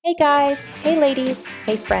Hey guys, hey ladies,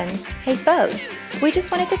 hey friends, hey foes. We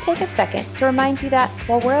just wanted to take a second to remind you that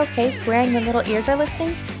while we're okay swearing when little ears are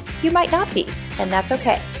listening, you might not be, and that's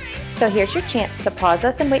okay. So here's your chance to pause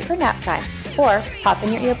us and wait for nap time, or pop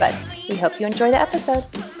in your earbuds. We hope you enjoy the episode.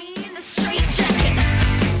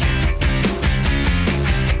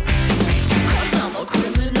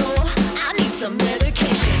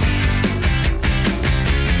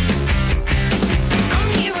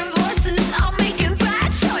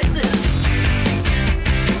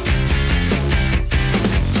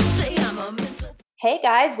 Hey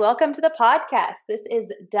guys, welcome to the podcast. This is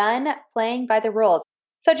Done Playing by the Rules.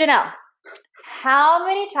 So Janelle, how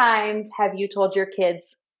many times have you told your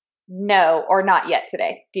kids no or not yet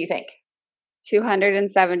today, do you think?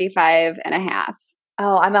 275 and a half.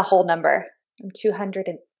 Oh, I'm a whole number. I'm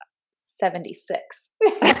 276.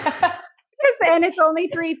 And it's only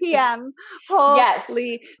 3 p.m.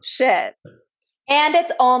 Holy shit. And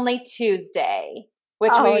it's only Tuesday,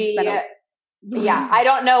 which yeah, I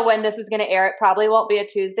don't know when this is going to air. It probably won't be a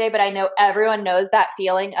Tuesday, but I know everyone knows that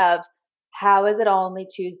feeling of how is it only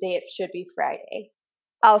Tuesday? It should be Friday.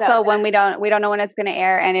 Also, when we don't know when it's going to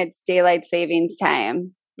air, and it's daylight savings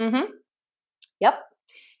time. Mm-hmm. Yep.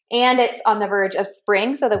 And it's on the verge of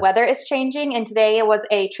spring, so the weather is changing. And today was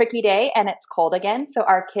a tricky day, and it's cold again. So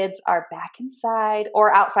our kids are back inside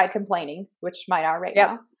or outside complaining, which mine are right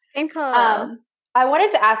now. Same color. I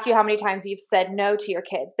wanted to ask you how many times you've said no to your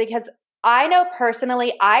kids, because I know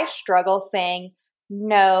personally I struggle saying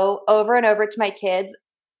no over and over to my kids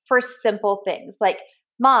for simple things like,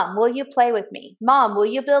 Mom, will you play with me? Mom, will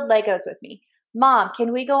you build Legos with me? Mom,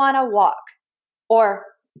 can we go on a walk? Or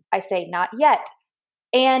I say, not yet.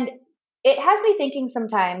 And it has me thinking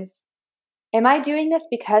sometimes, am I doing this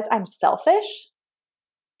because I'm selfish?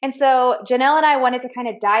 And so Janelle and I wanted to kind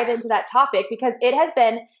of dive into that topic because it has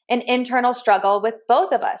been an internal struggle with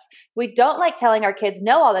both of us. We don't like telling our kids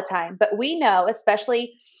no all the time, but we know,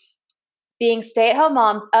 especially being stay-at-home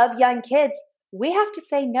moms of young kids, we have to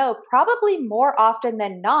say no probably more often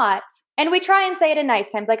than not. And we try and say it in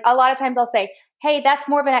nice times. Like a lot of times I'll say, hey, that's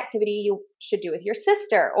more of an activity you should do with your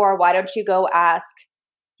sister. Or why don't you go ask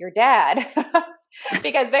your dad?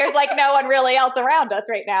 Because there's like no one really else around us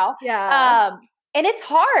right now. Yeah. And it's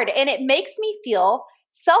hard and it makes me feel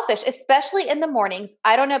selfish, especially in the mornings.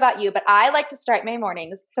 I don't know about you, but I like to start my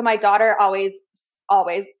mornings. So my daughter almost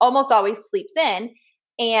always sleeps in.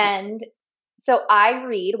 And so I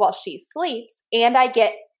read while she sleeps and I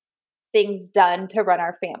get things done to run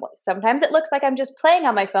our family. Sometimes it looks like I'm just playing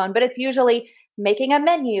on my phone, but it's usually making a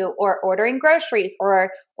menu or ordering groceries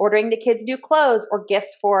or ordering the kids new clothes or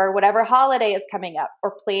gifts for whatever holiday is coming up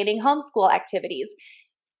or planning homeschool activities.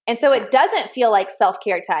 And so it doesn't feel like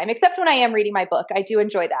self-care time, except when I am reading my book. I do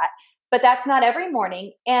enjoy that. But that's not every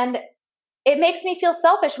morning. And it makes me feel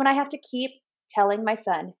selfish when I have to keep telling my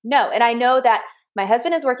son no. And I know that my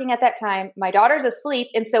husband is working at that time. My daughter's asleep.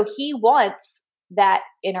 And so he wants that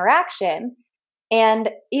interaction. And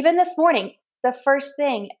even this morning, the first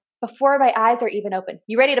thing before my eyes are even open,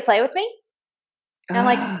 you ready to play with me? And I'm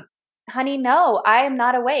like, honey, no, I am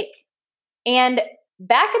not awake. And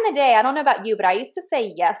back in the day, I don't know about you, but I used to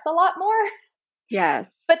say yes a lot more. Yes.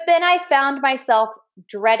 But then I found myself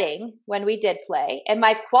dreading when we did play, and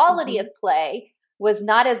my quality of play was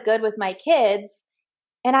not as good with my kids.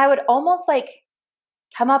 And I would almost like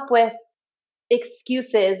come up with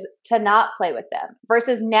excuses to not play with them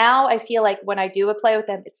versus now I feel like when I do play with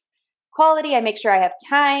them, it's quality. I make sure I have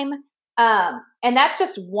time. And that's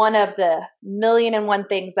just one of the 1,000,001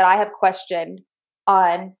 things that I have questioned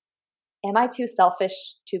on. Am I too selfish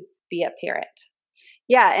to be a parent?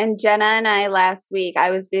 Yeah. And Jenna and I last week,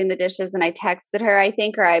 I was doing the dishes and I texted her, I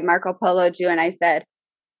think, or I Marco Polo'd you and I said,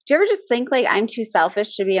 do you ever just think like I'm too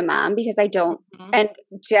selfish to be a mom? Because I don't. And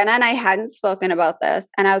Jenna and I hadn't spoken about this.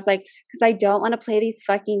 And I was like, because I don't want to play these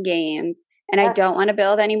fucking games. And I don't want to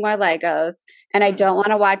build any more Legos. And I don't want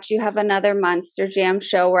to watch you have another Monster Jam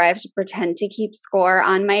show where I have to pretend to keep score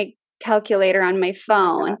on my calculator on my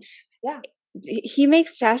phone. Yeah. He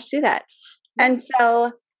makes Josh do that. And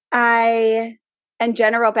so and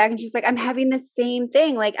Jenna wrote back and she was like, I'm having the same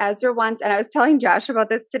thing like Ezra once. And I was telling Josh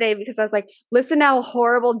about this today because I was like, listen to how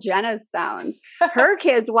horrible Jenna sounds. Her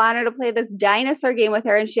kids wanted to play this dinosaur game with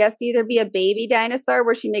her and she has to either be a baby dinosaur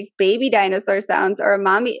where she makes baby dinosaur sounds or a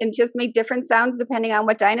mommy and just make different sounds depending on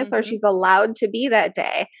what dinosaur she's allowed to be that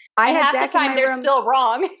day. I and had half Zach the time they're still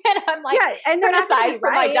wrong. And I'm like, yeah, and they're not going to be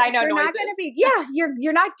right. They're not going to be,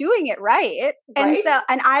 you're not doing it right. And so,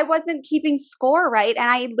 and I wasn't keeping score right. And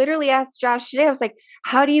I literally asked Josh today, I was like,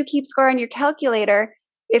 how do you keep score on your calculator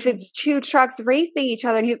if it's two trucks racing each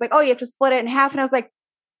other? And he was like, oh, you have to split it in half. And I was like,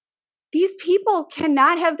 these people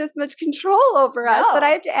cannot have this much control over us that I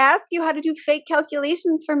have to ask you how to do fake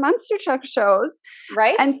calculations for monster truck shows.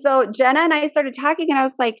 Right. And so Jenna and I started talking and I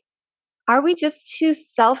was like, are we just too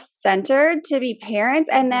self-centered to be parents?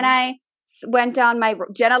 And then I went down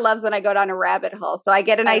Jenna loves when I go down a rabbit hole. So I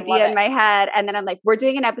get an idea in my head and then I'm like, we're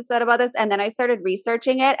doing an episode about this. And then I started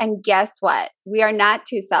researching it. And guess what? We are not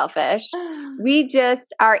too selfish. We just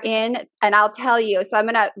are in, and I'll tell you. So I'm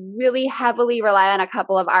going to really heavily rely on a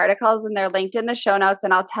couple of articles and they're linked in the show notes.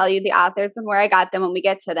 And I'll tell you the authors and where I got them when we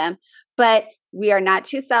get to them. But we are not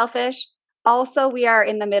too selfish. Also, we are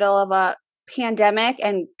in the middle of a pandemic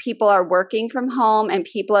and people are working from home and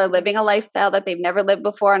people are living a lifestyle that they've never lived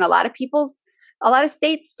before. And a lot of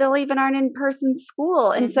states still even aren't in person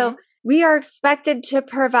school. And so we are expected to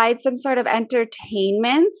provide some sort of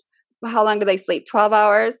entertainment. How long do they sleep? 12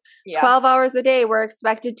 hours? Yeah. 12 hours a day. We're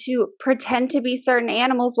expected to pretend to be certain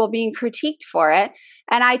animals while being critiqued for it.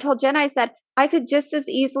 And I told Jenna, I said, I could just as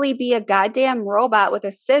easily be a goddamn robot with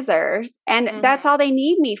a scissors. And that's all they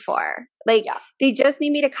need me for. Like, they just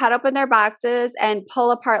need me to cut open their boxes and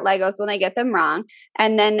pull apart Legos when they get them wrong.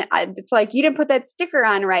 And then it's like, you didn't put that sticker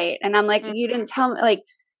on right. And I'm like, you didn't tell me, like,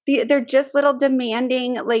 they're just little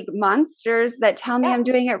demanding, like, monsters that tell me I'm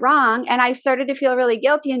doing it wrong. And I started to feel really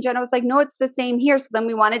guilty. And Jenna was like, no, it's the same here. So then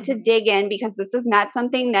we wanted to dig in because this is not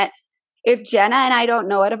something that if Jenna and I don't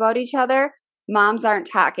know it about each other, moms aren't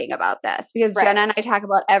talking about this because Jenna and I talk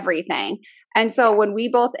about everything. And so when we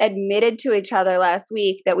both admitted to each other last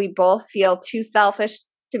week that we both feel too selfish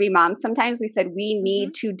to be moms, sometimes we said we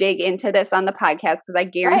need to dig into this on the podcast because I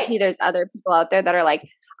guarantee there's other people out there that are like,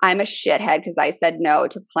 I'm a shithead because I said no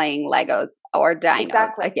to playing Legos or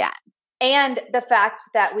dinos again. And the fact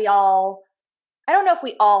that we all, I don't know if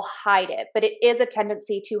we all hide it, but it is a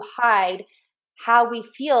tendency to hide how we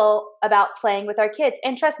feel about playing with our kids.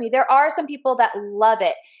 And trust me, there are some people that love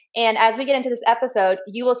it. And as we get into this episode,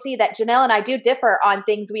 you will see that Janelle and I do differ on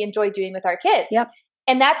things we enjoy doing with our kids. Yep.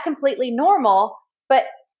 And that's completely normal. But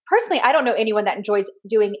personally, I don't know anyone that enjoys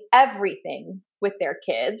doing everything with their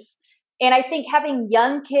kids. And I think having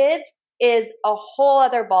young kids is a whole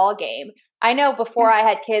other ball game. I know before I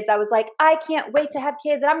had kids, I was like, I can't wait to have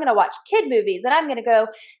kids and I'm going to watch kid movies and I'm going to go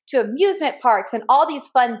to amusement parks and all these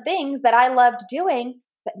fun things that I loved doing.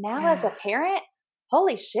 But now as a parent,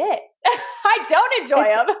 holy shit, I don't enjoy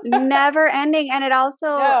them. Never ending. And it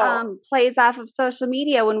also plays off of social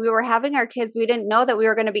media. When we were having our kids, we didn't know that we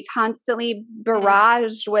were going to be constantly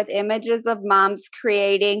barraged with images of moms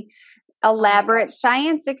creating elaborate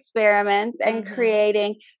science experiments and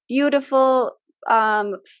creating beautiful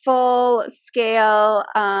full scale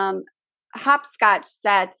hopscotch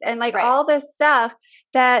sets and like all this stuff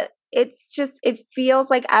that it's just, it feels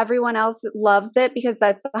like everyone else loves it because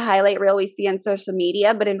that's the highlight reel we see on social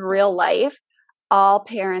media. But in real life, all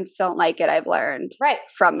parents don't like it. I've learned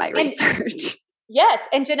from my research. Yes.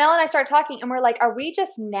 And Janelle and I started talking and we're like, are we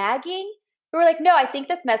just nagging? We were like, no, I think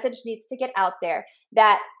this message needs to get out there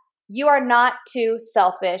that you are not too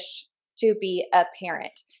selfish to be a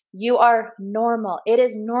parent. You are normal. It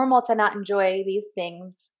is normal to not enjoy these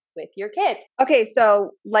things with your kids. Okay,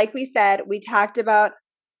 so like we said, we talked about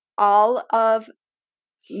all of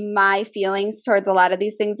my feelings towards a lot of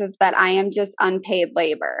these things is that I am just unpaid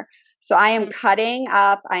labor. So I am cutting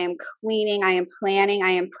up, I am cleaning, I am planning,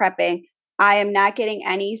 I am prepping. I am not getting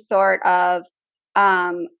any sort of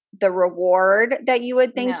the reward that you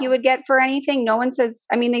would think you would get for anything. No one says,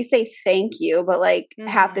 I mean, they say thank you, but like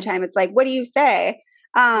half the time it's like, what do you say?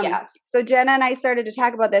 So Jenna and I started to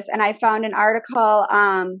talk about this and I found an article,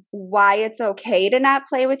 why it's okay to not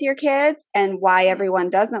play with your kids and why everyone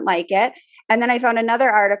doesn't like it. And then I found another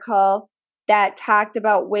article that talked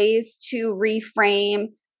about ways to reframe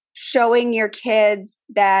showing your kids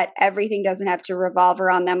that everything doesn't have to revolve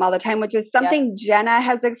around them all the time, which is something Jenna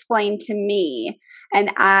has explained to me.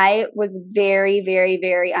 And I was very, very,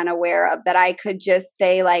 very unaware of that. I could just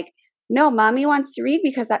say like, no, mommy wants to read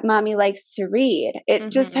because that mommy likes to read.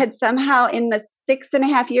 It just had somehow in the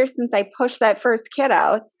 6.5 years since I pushed that first kid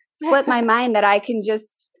out, slipped my mind that I can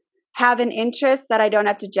just have an interest that I don't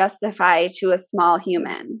have to justify to a small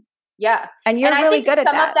human. Yeah. And you're really good at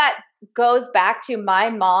that. Some of that goes back to my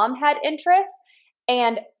mom had interests.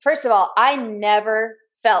 And first of all, I never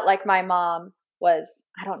felt like my mom was,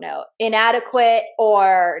 I don't know, inadequate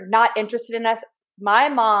or not interested in us. My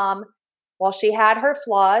mom, while she had her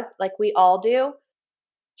flaws, like we all do,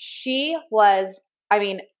 she was, I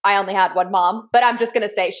mean, I only had one mom, but I'm just going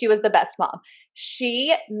to say she was the best mom.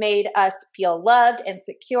 She made us feel loved and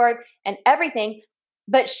secured and everything,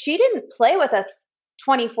 but she didn't play with us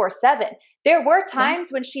 24/7. There were times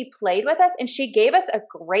when she played with us and she gave us a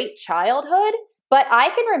great childhood, But I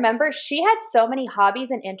can remember she had so many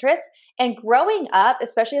hobbies and interests. And growing up,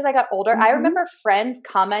 especially as I got older, I remember friends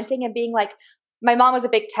commenting and being like, my mom was a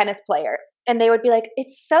big tennis player. And they would be like,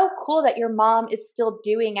 it's so cool that your mom is still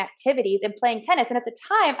doing activities and playing tennis. And at the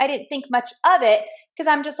time, I didn't think much of it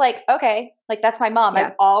because I'm just like, okay, like that's my mom.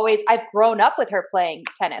 Yeah. I've grown up with her playing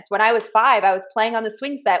tennis. When I was 5, I was playing on the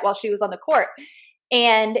swing set while she was on the court.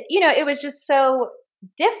 And, it was just so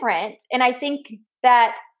different. And I think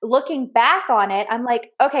that looking back on it, I'm like,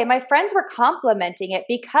 okay, my friends were complimenting it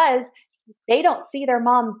because they don't see their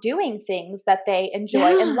mom doing things that they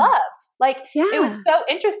enjoy and love. Like, it was so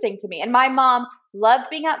interesting to me. And my mom loved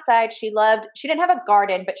being outside. She didn't have a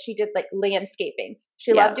garden, but she did like landscaping.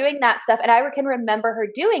 She loved doing that stuff. And I can remember her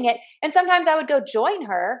doing it. And sometimes I would go join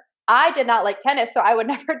her. I did not like tennis, so I would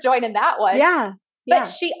never join in that one. Yeah. But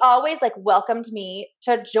she always like welcomed me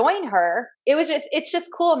to join her. It's just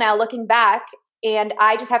cool now looking back. And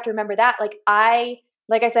I just have to remember that. Like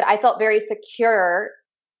I said, I felt very secure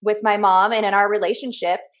with my mom and in our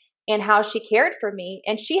relationship and how she cared for me.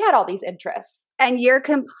 And she had all these interests. And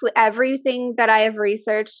everything that I have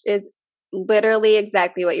researched is literally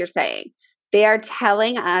exactly what you're saying. They are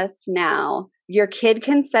telling us now, your kid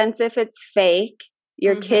can sense if it's fake.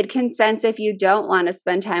 Your kid can sense if you don't want to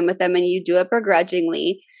spend time with them and you do it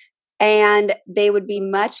begrudgingly. And they would be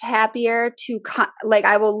much happier to,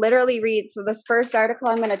 I will literally read. So this first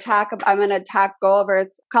article go over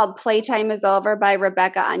is called Playtime is Over by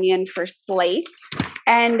Rebecca Onion for Slate.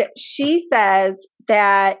 And she says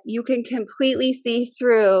that you can completely see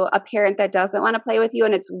through a parent that doesn't want to play with you.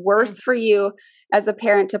 And it's worse for you as a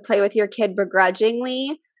parent to play with your kid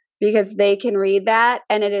begrudgingly because they can read that.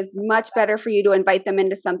 And it is much better for you to invite them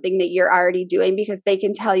into something that you're already doing because they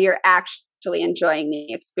can tell you're actually enjoying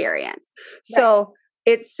the experience. Right. So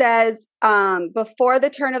it says, before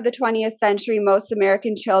the turn of the 20th century, most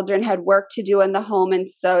American children had work to do in the home and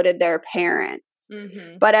so did their parents.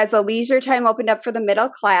 But as the leisure time opened up for the middle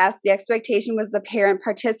class, the expectation was the parent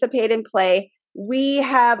participate and play. We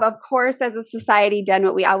have, of course, as a society, done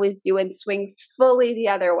what we always do and swing fully the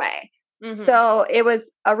other way. So it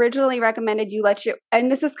was originally recommended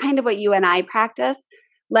and this is kind of what you and I practice,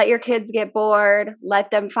 let your kids get bored,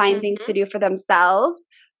 let them find things to do for themselves.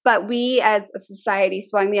 But we as a society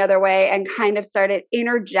swung the other way and kind of started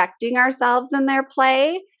interjecting ourselves in their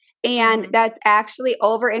play. And that's actually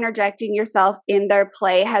over interjecting yourself in their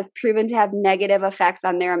play has proven to have negative effects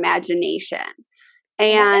on their imagination.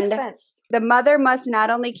 And the mother must not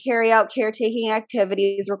only carry out caretaking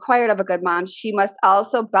activities required of a good mom, she must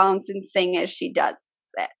also bounce and sing as she does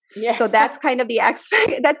it. Yeah. So that's kind of that's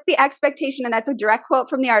the expectation. And that's a direct quote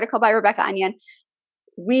from the article by Rebecca Onion.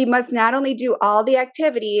 We must not only do all the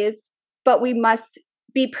activities, but we must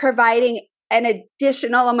be providing an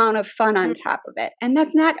additional amount of fun on top of it. And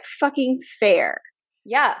that's not fucking fair.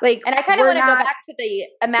 Yeah. And I kind of want to go back to the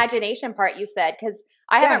imagination part you said, because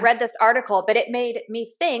I haven't read this article, but it made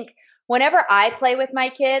me think whenever I play with my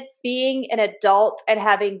kids, being an adult and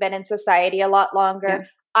having been in society a lot longer,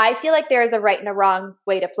 I feel like there is a right and a wrong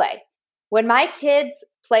way to play. When my kids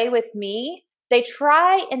play with me, they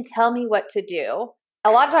try and tell me what to do.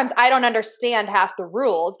 A lot of times I don't understand half the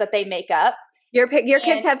rules that they make up. Your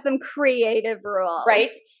kids have some creative rules.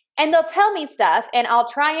 Right. And they'll tell me stuff and I'll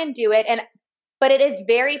try and do it. But it is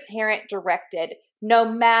very parent directed no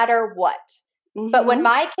matter what. But when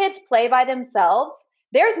my kids play by themselves,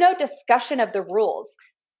 there's no discussion of the rules.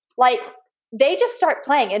 Like they just start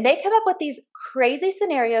playing and they come up with these crazy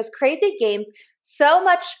scenarios, crazy games. So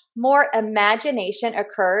much more imagination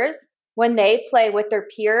occurs when they play with their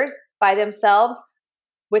peers by themselves,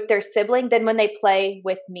 with their sibling, than when they play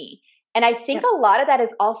with me. And I think a lot of that is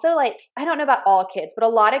also like, I don't know about all kids, but a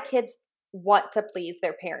lot of kids want to please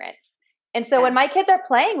their parents. And so when my kids are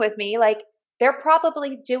playing with me, like they're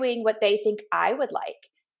probably doing what they think I would like.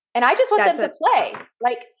 And I just want them to play.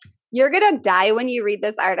 Like, you're going to die when you read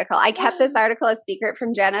this article. I kept this article a secret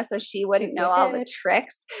from Jenna so she wouldn't know all the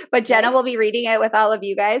tricks. But Jenna will be reading it with all of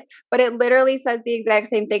you guys. But it literally says the exact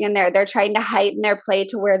same thing in there. They're trying to heighten their play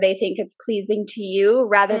to where they think it's pleasing to you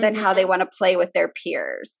rather than how they want to play with their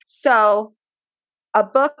peers. So a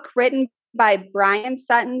book written by Brian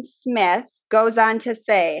Sutton Smith goes on to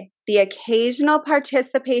say, the occasional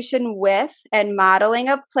participation with and modeling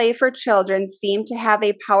of play for children seem to have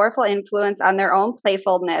a powerful influence on their own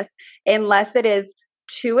playfulness unless it is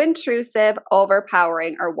too intrusive,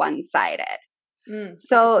 overpowering, or one-sided.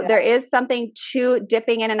 So there is something to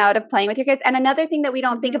dipping in and out of playing with your kids. And another thing that we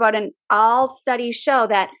don't think about, and all studies show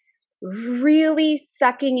that really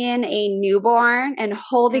sucking in a newborn and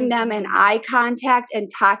holding them in eye contact and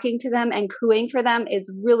talking to them and cooing for them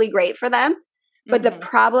is really great for them. But the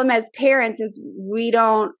problem as parents is we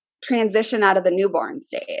don't transition out of the newborn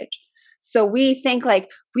stage. So we think like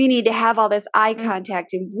we need to have all this eye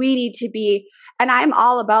contact and we need to be, and I'm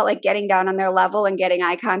all about like getting down on their level and getting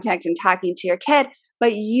eye contact and talking to your kid,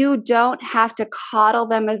 but you don't have to coddle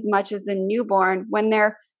them as much as a newborn when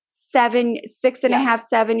they're 6.5,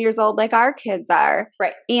 7 years old, like our kids are.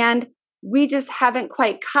 Right. And we just haven't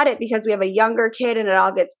quite cut it because we have a younger kid and it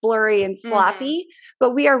all gets blurry and sloppy.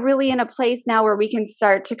 But we are really in a place now where we can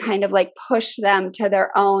start to kind of like push them to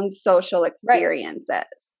their own social experiences. Right.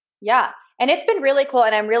 Yeah. And it's been really cool.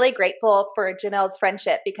 And I'm really grateful for Janelle's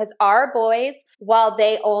friendship because our boys, while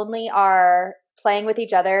they only are playing with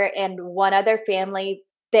each other and one other family,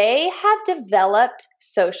 they have developed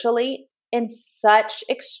socially in such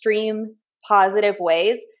extreme positive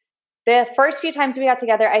ways. The first few times we got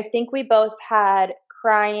together, I think we both had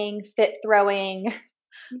crying, fit throwing,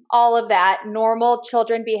 all of that normal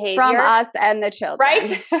children behavior. From us and the children.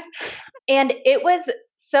 Right? And it was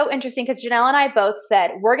so interesting because Janelle and I both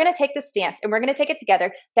said, we're going to take the stance and we're going to take it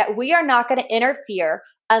together that we are not going to interfere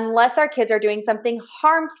unless our kids are doing something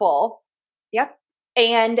harmful. Yep.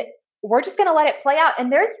 And we're just going to let it play out.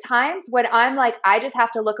 And there's times when I'm like, I just have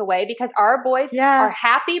to look away because our boys are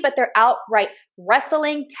happy, but they're outright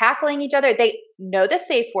wrestling, tackling each other. They know the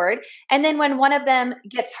safe word. And then when one of them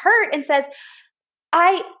gets hurt and says,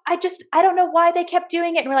 I don't know why they kept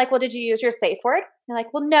doing it. And we're like, well, did you use your safe word? And they're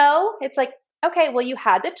like, well, no. It's like, okay, well, you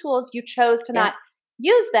had the tools. You chose to not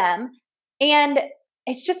use them. And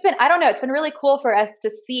it's just been, I don't know, it's been really cool for us to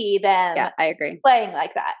see them I agree. playing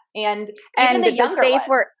like that. And even the younger safe ones.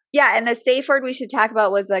 word. Yeah, and the safe word we should talk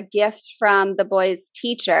about was a gift from the boys'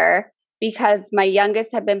 teacher because my youngest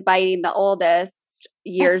had been biting the oldest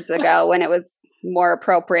years ago when it was more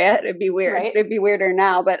appropriate. It'd be weird. Right? It'd be weirder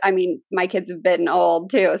now, but I mean, my kids have been old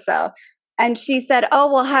too, so. And she said,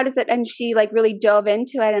 oh, well, how does it? And she like really dove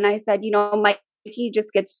into it. And I said, you know, Mikey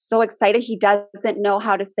just gets so excited. He doesn't know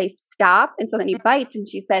how to say stop. And so then he bites. And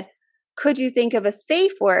she said, could you think of a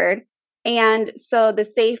safe word? And so the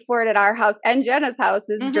safe word at our house and Jenna's house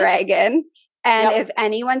is dragon. And if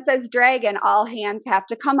anyone says dragon, all hands have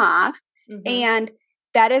to come off. And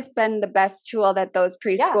that has been the best tool that those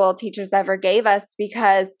preschool teachers ever gave us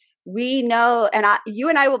because we know, and you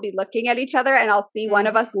and I will be looking at each other and I'll see one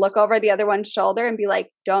of us look over the other one's shoulder and be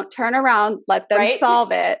like, don't turn around, let them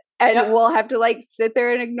solve it. And we'll have to like sit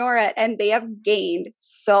there and ignore it. And they have gained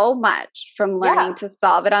so much from learning to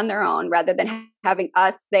solve it on their own rather than having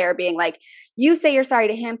us there being like, you say you're sorry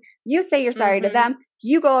to him, you say you're sorry to them,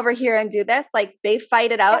 you go over here and do this. Like they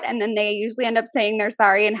fight it out and then they usually end up saying they're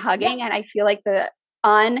sorry and hugging. And I feel like the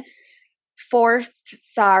unforced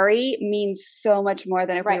sorry means so much more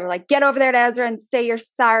than if we were like, get over there to Ezra and say you're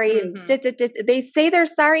sorry. And they say they're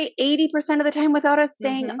sorry 80% of the time without us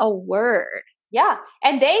saying a word. Yeah.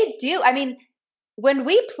 And they do. I mean, when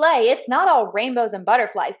we play, it's not all rainbows and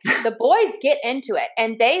butterflies. The boys get into it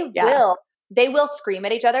and they will scream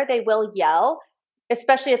at each other. They will yell,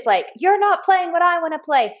 especially it's like, you're not playing what I want to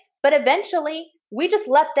play. But eventually we just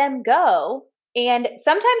let them go. And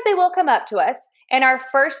sometimes they will come up to us. And our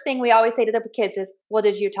first thing we always say to the kids is, well,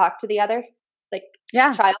 did you talk to the other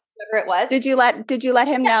child, whoever it was? Did you let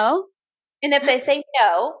him know? And if they say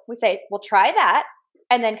no, we say, well, try that.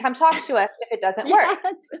 And then come talk to us if it doesn't work.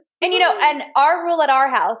 And, and our rule at our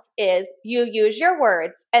house is you use your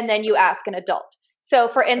words and then you ask an adult. So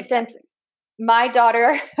for instance, my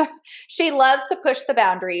daughter, she loves to push the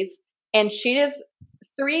boundaries and she is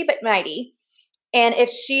 3 but mighty. And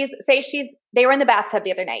if they were in the bathtub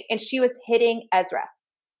the other night and she was hitting Ezra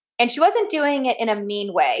and she wasn't doing it in a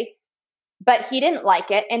mean way, but he didn't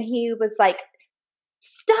like it. And he was like,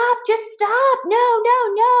 stop, just stop. No,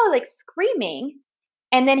 like screaming.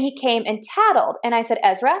 And then he came and tattled. And I said,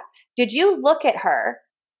 Ezra, did you look at her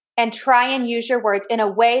and try and use your words in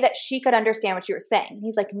a way that she could understand what you were saying? And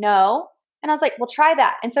he's like, no. And I was like, well, try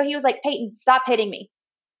that. And so he was like, Peyton, stop hitting me.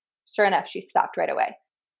 Sure enough, she stopped right away.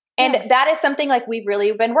 And that is something like we've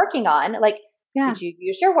really been working on. Like, did you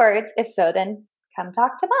use your words? If so, then come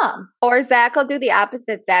talk to mom. Or Zach will do the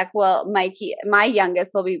opposite. Zach will, Mikey, my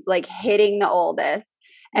youngest will be like hitting the oldest.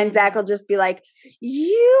 And Zach will just be like,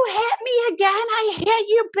 you hit me again. I hit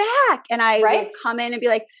you back. And I will come in and be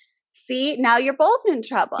like, see, now you're both in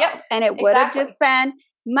trouble. Yep, and it would have just been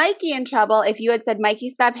Mikey in trouble if you had said,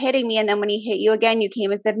 Mikey, stop hitting me. And then when he hit you again, you came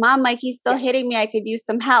and said, Mom, Mikey's still hitting me. I could use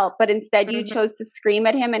some help. But instead you chose to scream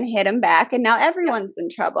at him and hit him back. And now everyone's in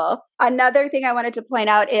trouble. Another thing I wanted to point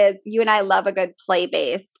out is you and I love a good play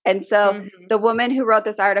based. And so the woman who wrote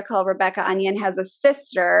this article, Rebecca Onion, has a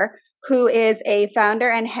sister who is a founder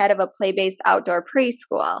and head of a play-based outdoor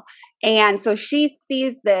preschool. And so she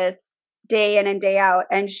sees this day in and day out.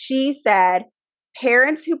 And she said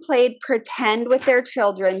parents who played pretend with their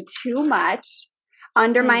children too much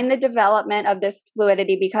undermine the development of this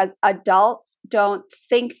fluidity because adults don't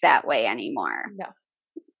think that way anymore. No.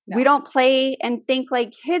 We don't play and think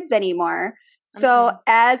like kids anymore. So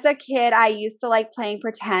as a kid, I used to like playing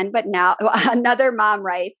pretend, but now another mom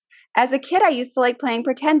writes, as a kid, I used to like playing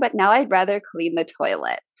pretend, but now I'd rather clean the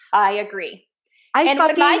toilet. I agree. And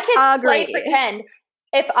when my kids agree. play pretend,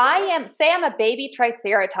 if say I'm a baby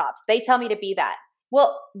triceratops, they tell me to be that.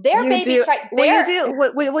 Well, they're baby triceratops.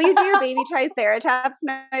 Will you do your baby triceratops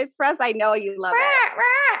noise for us? I know you love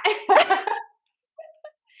it.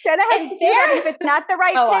 Jenna has to do that, and if it's not the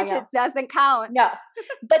right pitch, it doesn't count. No,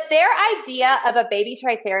 but their idea of a baby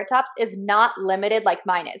triceratops is not limited like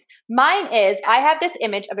mine is. Mine is, I have this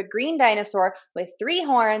image of a green dinosaur with 3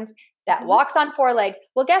 horns that walks on 4 legs.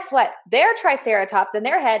 Well, guess what? Their triceratops in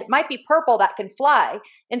their head might be purple that can fly.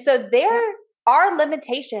 And so our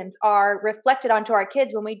limitations are reflected onto our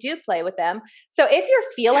kids when we do play with them. So if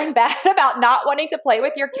you're feeling bad about not wanting to play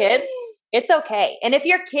with your kids, it's okay. And if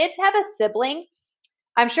your kids have a sibling,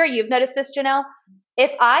 I'm sure you've noticed this, Janelle.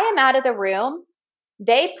 If I am out of the room,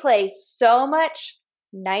 they play so much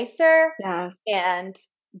nicer and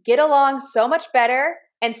get along so much better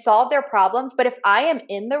and solve their problems. But if I am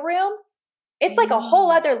in the room, it's like a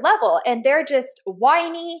whole other level. And they're just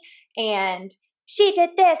whiny and she did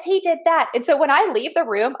this, he did that. And so when I leave the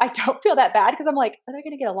room, I don't feel that bad because I'm like, are they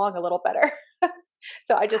going to get along a little better?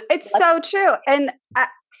 So it's so true. And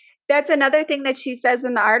that's another thing that she says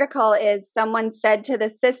in the article is someone said to the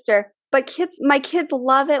sister, but my kids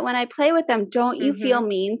love it when I play with them. Don't you feel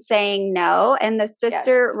mean saying no? And the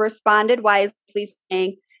sister responded wisely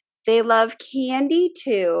saying, they love candy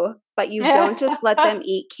too, but you don't just let them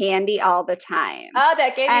eat candy all the time. Oh,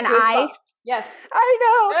 that gave me goosebumps. Yes. I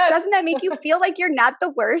know. Yes. Doesn't that make you feel like you're not the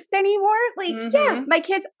worst anymore? Like, yeah, my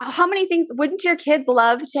kids, how many things wouldn't your kids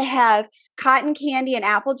love to have cotton candy and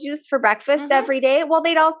apple juice for breakfast every day? Well,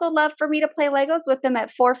 they'd also love for me to play Legos with them at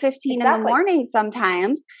 4:15 in the morning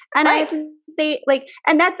sometimes. And I have to say, like,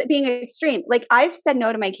 and that's being extreme. Like, I've said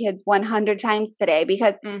no to my kids 100 times today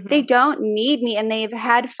because they don't need me and they've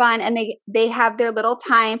had fun and they have their little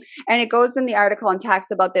time. And it goes in the article and talks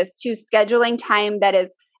about this too, scheduling time that is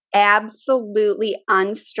absolutely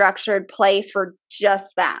unstructured play for just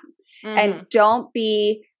them. And don't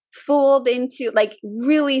be fooled into, like,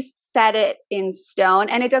 really set it in stone.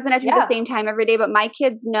 And it doesn't have to be the same time every day, but my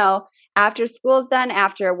kids know after school's done,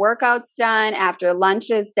 after workout's done, after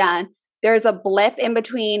lunch is done, there's a blip in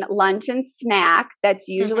between lunch and snack that's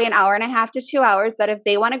usually an hour and a half to 2 hours that if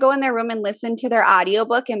they want to go in their room and listen to their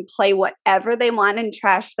audiobook and play whatever they want and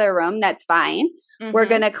trash their room, that's fine. We're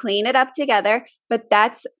going to clean it up together, but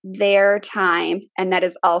that's their time. And that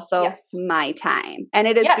is also my time. And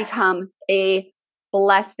it has become a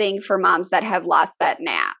blessing for moms that have lost that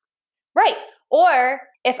nap. Right. Or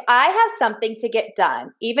if I have something to get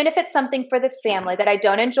done, even if it's something for the family that I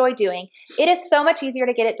don't enjoy doing, it is so much easier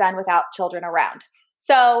to get it done without children around.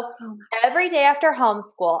 So every day after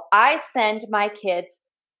homeschool, I send my kids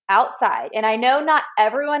outside. And I know not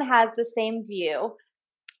everyone has the same view.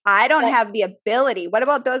 I don't have the ability. What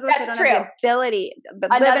about those of us that don't have the ability but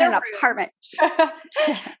live in an apartment?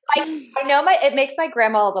 I know it makes my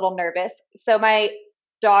grandma a little nervous. So my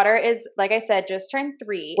daughter is, like I said, just turned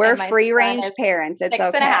 3. We're free range parents. It's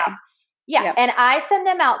okay. Yeah. And I send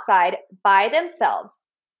them outside by themselves,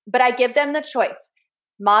 but I give them the choice.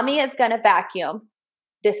 Mommy is going to vacuum.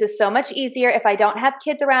 This is so much easier if I don't have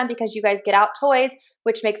kids around because you guys get out toys,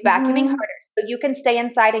 which makes vacuuming harder. So you can stay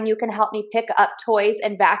inside and you can help me pick up toys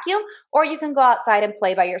and vacuum, or you can go outside and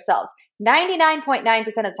play by yourselves. 99.9%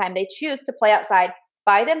 of the time, they choose to play outside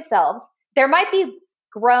by themselves. There might be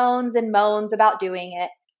groans and moans about doing it,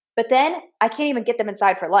 but then I can't even get them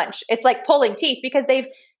inside for lunch. It's like pulling teeth because they've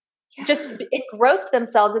just engrossed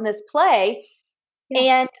themselves in this play.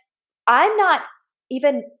 And I'm not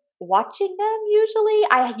even watching them usually.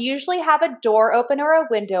 I usually have a door open or a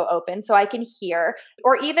window open so I can hear,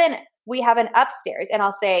 or even we have an upstairs and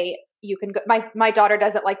I'll say, you can go. My daughter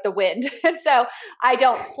doesn't like the wind. And so I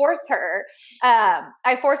don't force her.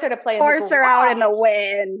 I force her to play. Force her out in the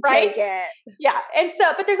wind. Right? Take it. Yeah. And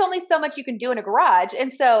so, but there's only so much you can do in a garage.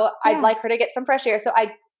 And so I'd like her to get some fresh air. So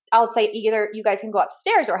I'll say either you guys can go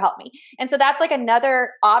upstairs or help me. And so that's like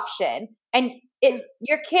another option. And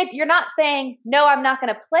your kids, you're not saying, no, I'm not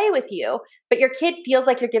going to play with you, but your kid feels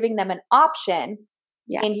like you're giving them an option.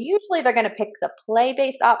 Yes. And usually they're going to pick the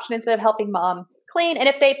play-based option instead of helping mom clean. And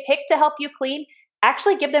if they pick to help you clean,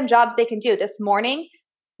 actually give them jobs they can do. This morning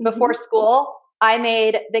before school, I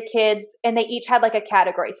made the kids, and they each had like a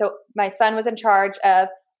category. So my son was in charge of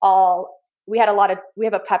all we have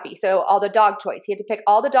a puppy. So all the dog toys, he had to pick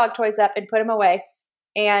all the dog toys up and put them away.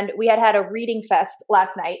 And we had a reading fest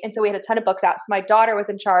last night. And so we had a ton of books out. So my daughter was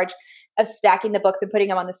in charge of stacking the books and putting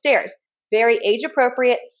them on the stairs. Very age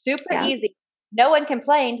appropriate, super easy. No one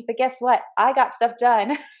complained, but guess what? I got stuff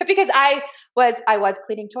done because I was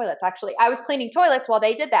cleaning toilets. Actually, I was cleaning toilets while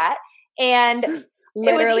they did that. And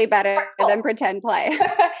literally better than pretend play.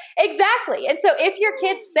 Exactly. And so if your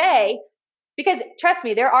kids say, because trust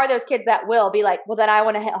me, there are those kids that will be like, well, then I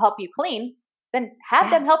want to help you clean. Then have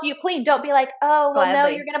them help you clean. Don't be like, oh, well, no,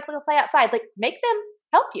 you're going to play outside. Like, make them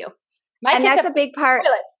help you. And that's a big part.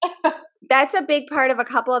 That's a big part of a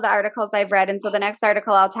couple of the articles I've read. And so the next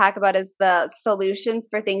article I'll talk about is the solutions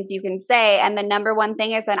for things you can say. And the number one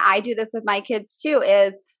thing is, and I do this with my kids too,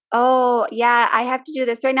 is, oh yeah, I have to do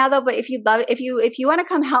this right now though. But if you want to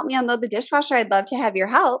come help me unload the dishwasher, I'd love to have your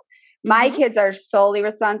help. My kids are solely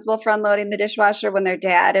responsible for unloading the dishwasher when their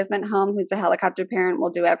dad isn't home, who's a helicopter parent, will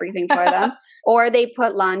do everything for them. Or they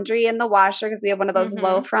put laundry in the washer because we have one of those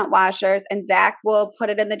low front washers, and Zach will put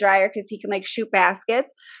it in the dryer because he can like shoot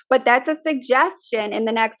baskets. But that's a suggestion in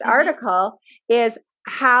the next article is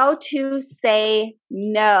how to say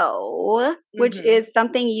no, which is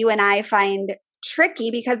something you and I find tricky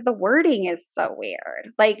because the wording is so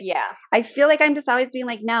weird. Like, I feel like I'm just always being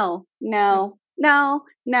like, no.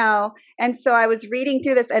 And so I was reading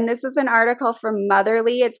through this, and this is an article from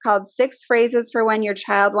Motherly. It's called 6 Phrases for When Your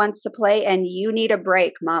Child Wants to Play and You Need a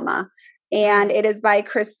Break, Mama. And it is by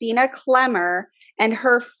Christina Clemmer. And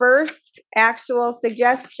her first actual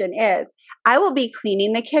suggestion is, I will be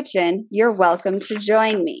cleaning the kitchen. You're welcome to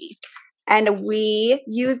join me. And we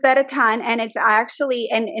use that a ton. And it's actually,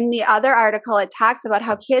 and in the other article, it talks about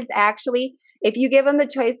how kids actually, if you give them the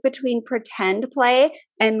choice between pretend play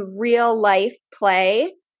and real life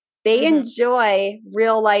play, they enjoy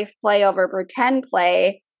real life play over pretend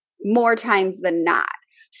play more times than not.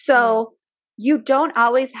 So you don't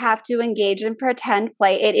always have to engage in pretend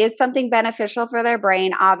play. It is something beneficial for their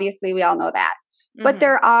brain. Obviously, we all know that. But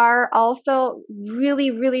there are also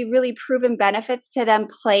really, really, really proven benefits to them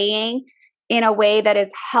playing in a way that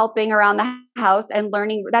is helping around the house and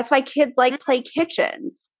learning. That's why kids like play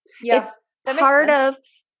kitchens. Yeah, it's part of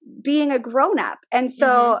being a grown-up. And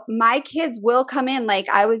so my kids will come in, like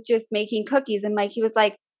I was just making cookies and Mikey was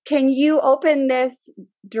like, can you open this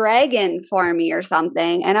dragon for me or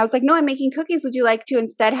something? And I was like, no, I'm making cookies. Would you like to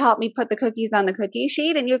instead help me put the cookies on the cookie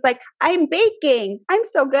sheet? And he was like, I'm baking. I'm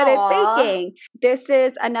so good at baking. This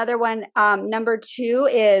is another one. Number 2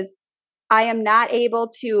 is I am not able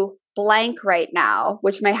to blank right now,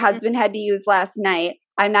 which my husband had to use last night.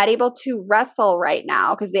 I'm not able to wrestle right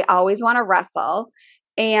now because they always want to wrestle.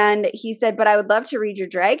 And he said, but I would love to read your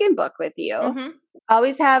dragon book with you.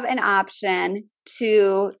 Always have an option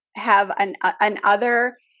to have an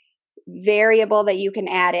other variable that you can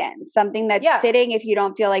add in. Something that's sitting if you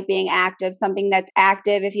don't feel like being active, something that's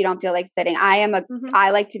active if you don't feel like sitting.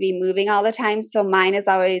 I like to be moving all the time. So mine is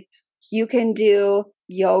always, you can do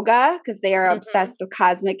yoga because they are obsessed with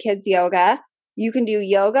Cosmic Kids yoga. You can do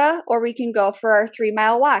yoga or we can go for our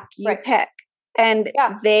 3-mile walk. You pick. And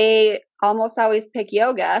they almost always pick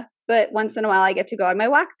yoga, but once in a while I get to go on my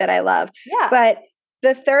walk that I love. But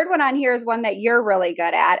the third one on here is one that you're really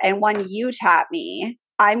good at and one you taught me.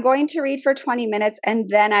 I'm going to read for 20 minutes and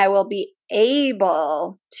then I will be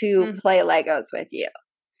able to play Legos with you.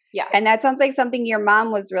 Yeah. And that sounds like something your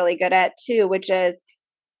mom was really good at too, which is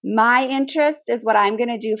my interest is what I'm going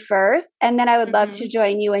to do first. And then I would love to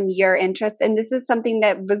join you in your interest. And this is something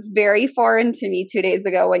that was very foreign to me 2 days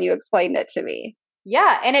ago when you explained it to me.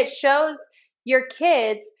 Yeah. And it shows your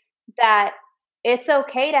kids that it's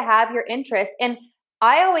okay to have your interests. And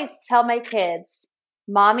I always tell my kids,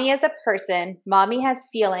 mommy is a person, mommy has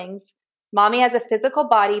feelings, mommy has a physical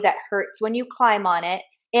body that hurts when you climb on it.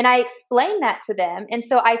 And I explain that to them. And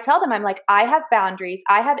so I tell them, I'm like, I have boundaries.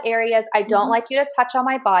 I have areas I don't like you to touch on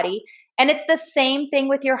my body. And it's the same thing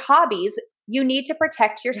with your hobbies. You need to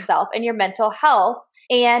protect yourself and your mental health.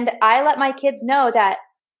 And I let my kids know that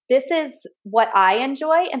this is what I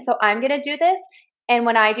enjoy. And so I'm going to do this. And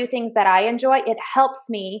when I do things that I enjoy, it helps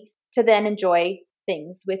me to then enjoy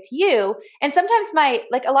things with you. And sometimes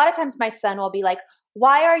a lot of times my son will be like,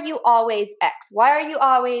 why are you always X? Why are you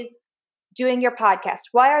always doing your podcast?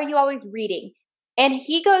 Why are you always reading? And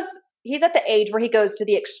he's at the age where he goes to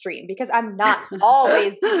the extreme because I'm not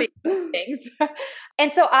always doing things.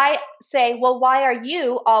 And so I say, well, why are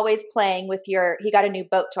you always playing with he got a new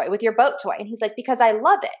boat toy, with your boat toy? And he's like, because I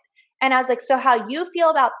love it. And I was like, so how you feel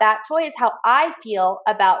about that toy is how I feel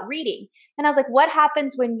about reading. And I was like, what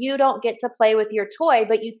happens when you don't get to play with your toy,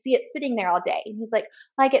 but you see it sitting there all day? And he's like,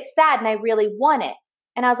 I get sad and I really want it.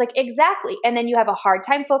 And I was like, exactly. And then you have a hard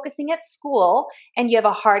time focusing at school and you have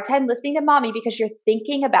a hard time listening to mommy because you're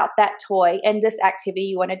thinking about that toy and this activity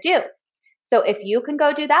you want to do. So if you can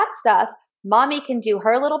go do that stuff, mommy can do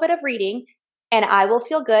her little bit of reading and I will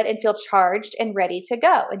feel good and feel charged and ready to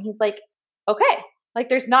go. And he's like, okay. Like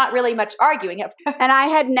there's not really much arguing. And I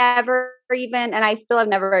had never even, and I still have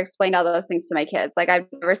never explained all those things to my kids. Like I've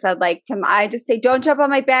never said like I just say, don't jump on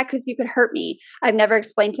my back because you could hurt me. I've never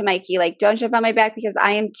explained to Mikey, like, don't jump on my back because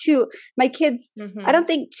I am too, my kids, I don't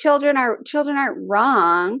think children aren't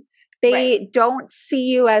wrong. They don't see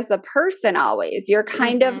you as a person always. You're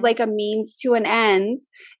kind of like a means to an end.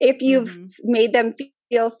 If you've made them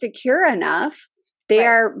feel secure enough, they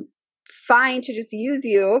are fine to just use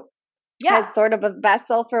you as sort of a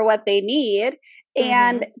vessel for what they need.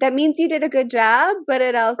 And that means you did a good job, but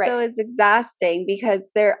it also is exhausting because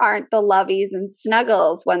there aren't the lovies and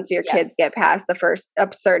snuggles once your kids get past a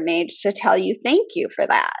certain age to tell you thank you for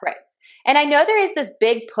that. Right. And I know there is this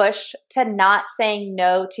big push to not saying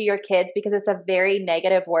no to your kids because it's a very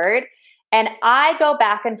negative word. And I go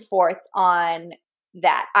back and forth on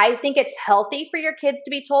that. I think it's healthy for your kids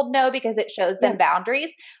to be told no because it shows them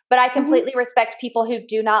boundaries. But I completely respect people who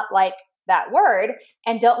do not like that word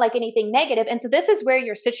and don't like anything negative. And so this is where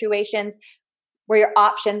your situations, where your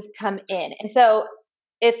options come in. And so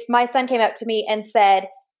if my son came up to me and said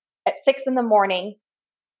at 6 a.m,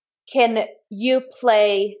 can you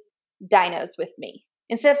play dinos with me?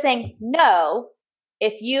 Instead of saying no,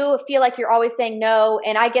 if you feel like you're always saying no,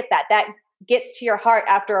 and I get that gets to your heart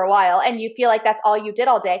after a while and you feel like that's all you did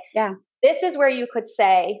all day. Yeah. This is where you could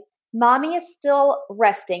say, mommy is still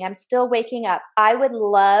resting. I'm still waking up. I would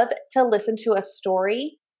love to listen to a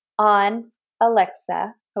story on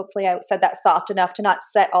Alexa. Hopefully I said that soft enough to not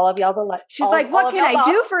set all of y'all's Alexa. She's like, what can I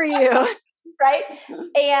do for you?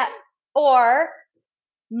 Right? Or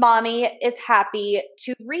mommy is happy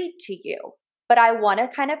to read to you, but I want to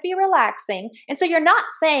kind of be relaxing. And so you're not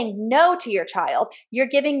saying no to your child. You're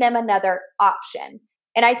giving them another option.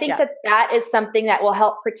 And I think that is something that will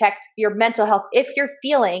help protect your mental health if you're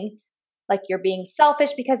feeling like you're being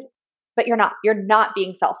selfish but you're not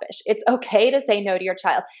being selfish. It's okay to say no to your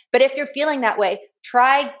child. But if you're feeling that way,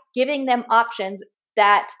 try giving them options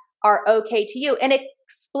that are okay to you and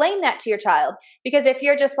explain that to your child. Because if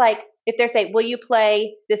you're just like, if they're saying, will you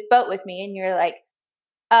play this boat with me? And you're like,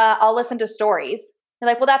 I'll listen to stories. They're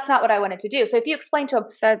like, well, that's not what I wanted to do. So if you explain to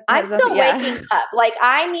them, I'm still waking up. Like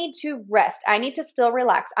I need to rest. I need to still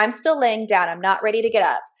relax. I'm still laying down. I'm not ready to get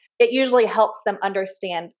up. It usually helps them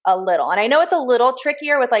understand a little. And I know it's a little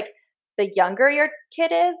trickier with like the younger your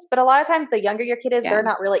kid is, but a lot of times the younger your kid is, they're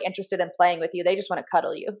not really interested in playing with you. They just want to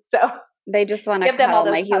cuddle you. So they just want to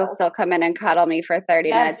cuddle. He will still come in and cuddle me for 30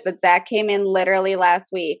 minutes. But Zach came in literally last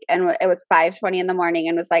week and it was 5:20 in the morning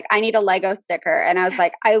and was like, I need a Lego sticker. And I was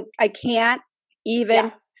like, I can't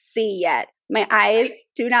even see yet. My eyes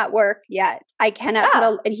do not work yet. I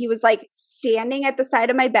cannot and he was like standing at the side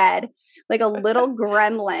of my bed like a little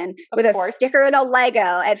gremlin with a sticker and a Lego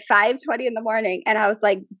at 5:20 in the morning. And I was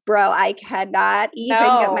like, bro, I cannot even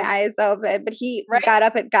get my eyes open. But he got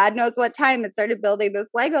up at God knows what time and started building this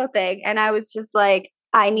Lego thing. And I was just like,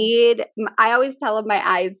 I always tell him my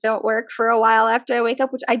eyes don't work for a while after I wake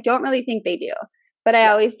up, which I don't really think they do. But I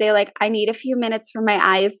always say, like, I need a few minutes for my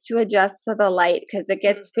eyes to adjust to the light because it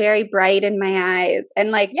gets very bright in my eyes.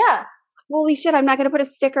 And like, holy shit, I'm not going to put a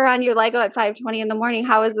sticker on your Lego at 5:20 in the morning.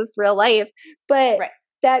 How is this real life? But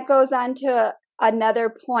that goes on to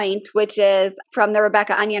another point, which is from the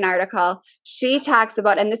Rebecca Onion article. She talks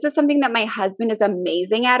about, and this is something that my husband is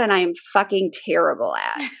amazing at and I am fucking terrible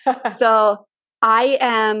at. So I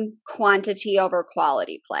am quantity over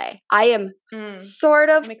quality play. I am sort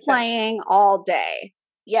of playing all day.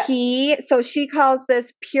 Yeah. So she calls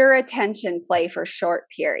this pure attention play for short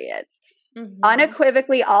periods.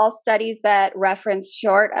 Unequivocally, all studies that reference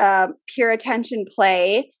short, pure attention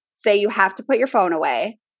play say you have to put your phone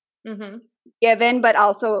away. Given, but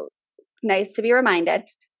also nice to be reminded.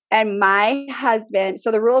 And my husband, so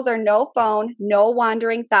the rules are no phone, no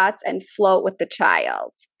wandering thoughts, and float with the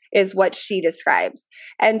child is what she describes.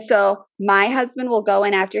 And so my husband will go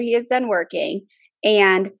in after he is done working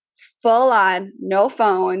and full on, no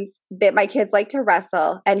phones, that my kids like to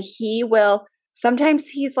wrestle. And he will, sometimes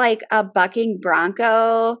he's like a bucking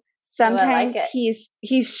bronco. Sometimes he's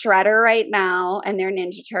Shredder right now and they're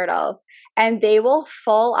Ninja Turtles. And they will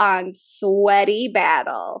full on sweaty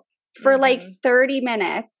battle for like 30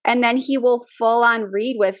 minutes. And then he will full on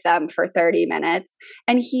read with them for 30 minutes.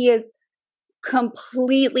 And he is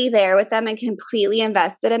completely there with them and completely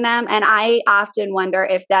invested in them. And I often wonder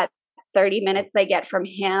if that 30 minutes they get from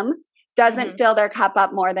him doesn't fill their cup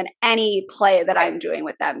up more than any play that I'm doing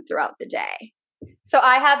with them throughout the day. So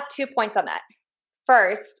I have 2 points on that.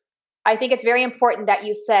 First, I think it's very important that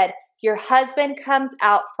you said your husband comes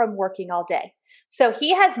out from working all day. So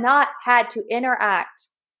he has not had to interact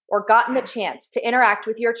or gotten the chance to interact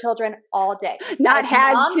with your children all day. Not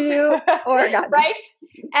had to or not. Right?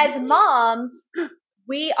 As moms,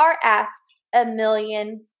 we are asked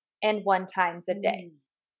 1,000,001 times a day.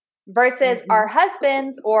 Versus our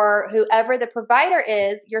husbands or whoever the provider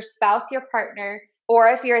is, your spouse, your partner, or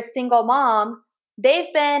if you're a single mom,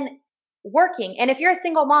 they've been working. And if you're a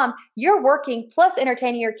single mom, you're working plus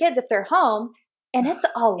entertaining your kids if they're home. And it's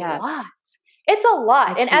a lot. It's a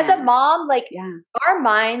lot. And as a mom, like our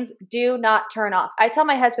minds do not turn off. I tell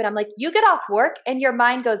my husband, I'm like, you get off work and your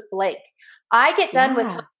mind goes blank. I get done with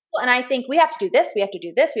and I think we have to do this, we have to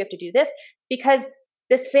do this, we have to do this because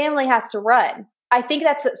this family has to run. I think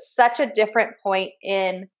that's such a different point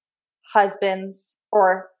in husbands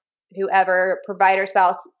or whoever, provider,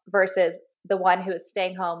 spouse versus the one who is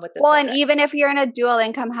staying home with the children. And even if you're in a dual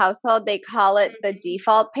income household, they call it the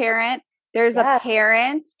default parent. There's a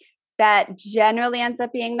parent that generally ends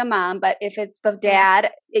up being the mom, but if it's the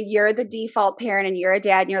dad, you're the default parent and you're a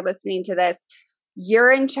dad and you're listening to this,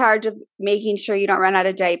 you're in charge of making sure you don't run out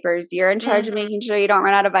of diapers. You're in charge of making sure you don't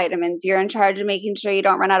run out of vitamins. You're in charge of making sure you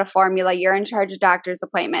don't run out of formula. You're in charge of doctor's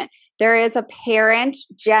appointment. There is a parent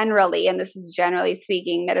generally, and this is generally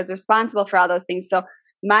speaking, that is responsible for all those things. So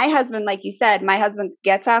my husband, like you said, my husband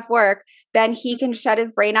gets off work, then he can shut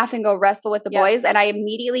his brain off and go wrestle with the boys. And I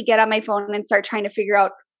immediately get on my phone and start trying to figure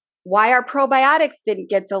out why our probiotics didn't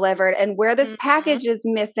get delivered and where this package is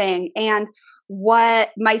missing and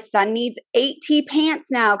what my son needs 8T pants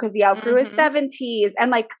now because he outgrew his 7Ts. And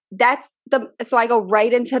like so I go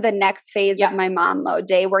right into the next phase of my mom mode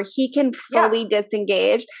day where he can fully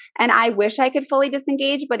disengage. And I wish I could fully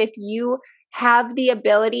disengage, but if you have the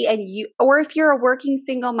ability or if you're a working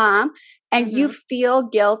single mom and you feel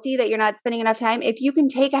guilty that you're not spending enough time, if you can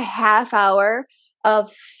take a half hour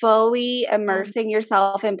of fully immersing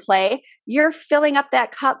yourself in play, you're filling up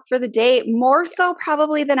that cup for the day more so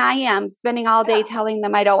probably than I am spending all day telling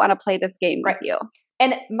them I don't want to play this game with you.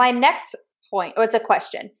 And my next point was a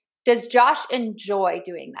question. Does Josh enjoy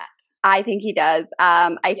doing that? I think he does.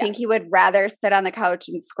 I think he would rather sit on the couch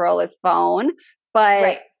and scroll his phone,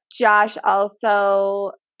 but Josh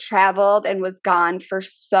also traveled and was gone for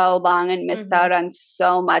so long and missed out on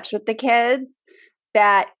so much with the kids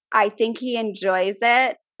that I think he enjoys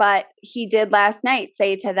it, but he did last night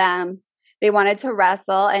say to them, they wanted to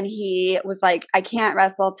wrestle and he was like, I can't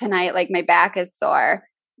wrestle tonight. Like my back is sore,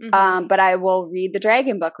 but I will read the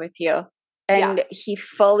dragon book with you. And he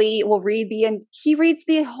fully will he reads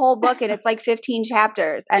the whole book and it's like 15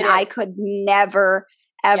 chapters and I could never,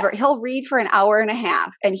 ever, he'll read for an hour and a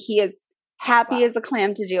half and he is happy as a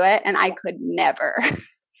clam to do it. And I could never.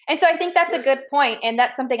 And so I think that's a good point, and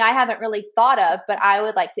that's something I haven't really thought of, but I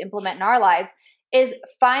would like to implement in our lives, is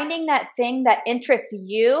finding that thing that interests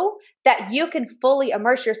you that you can fully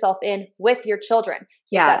immerse yourself in with your children.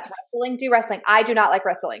 Yeah. If that's wrestling, do wrestling. I do not like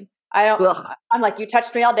wrestling. I'm like, you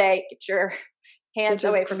touched me all day. Get your hands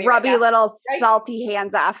away from me. Grubby little salty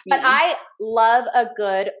hands off me. But I love a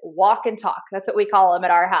good walk and talk. That's what we call them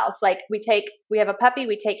at our house. Like we have a puppy,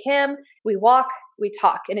 we take him, we walk, we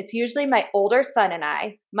talk. And it's usually my older son and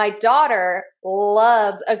I. My daughter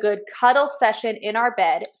loves a good cuddle session in our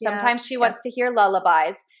bed. Sometimes she wants to hear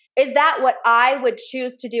lullabies. Is that what I would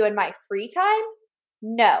choose to do in my free time?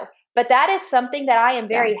 No. But that is something that I am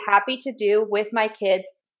very happy to do with my kids,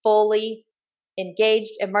 fully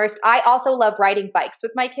engaged, immersed. I also love riding bikes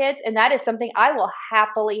with my kids, and that is something I will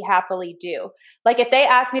happily do. Like if they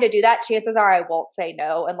ask me to do that, chances are I won't say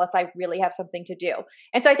no unless I really have something to do.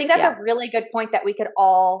 And so I think that's a really good point that we could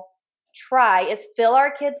all try is fill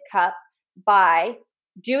our kids' cup by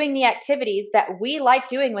doing the activities that we like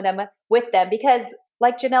doing with them because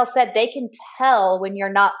like Janelle said, they can tell when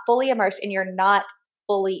you're not fully immersed and you're not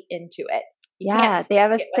fully into it. They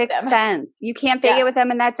have a sixth sense. You can't fake it with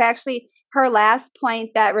them. And that's actually her last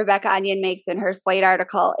point that Rebecca Onion makes in her Slate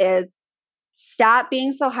article is stop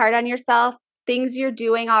being so hard on yourself. Things you're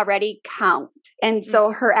doing already count. And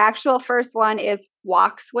so her actual first one is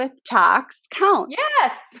walks with talks count.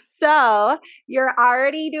 Yes. So you're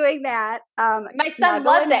already doing that. My son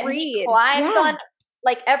loves it. He climbs on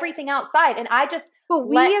like everything outside. And I just But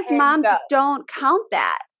we as moms don't count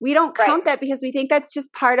that. We don't count that because we think that's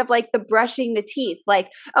just part of like the brushing the teeth. Like,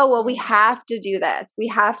 oh, well, we have to do this. We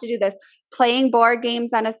have to do this. playing board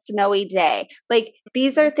games on a snowy day. Like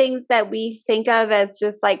these are things that we think of as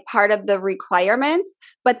just like part of the requirements,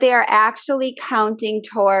 but they are actually counting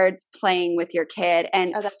towards playing with your kid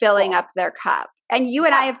and filling up their cup. And you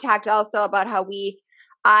and I have talked also about how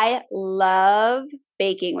I love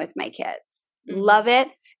baking with my kids. Love it.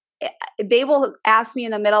 They will ask me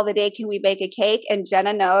in the middle of the day, can we bake a cake? And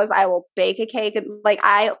Jenna knows I will bake a cake. And like,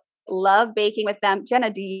 I love baking with them.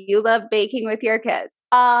 Jenna, do you love baking with your kids?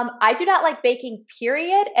 I do not like baking,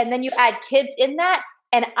 period. And then you add kids in that.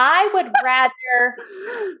 And I would rather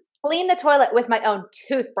clean the toilet with my own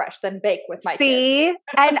toothbrush than bake with my kids.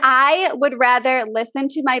 And I would rather listen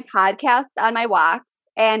to my podcast on my walks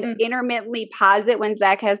and intermittently pause it when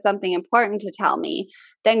Zach has something important to tell me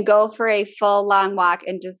than go for a full long walk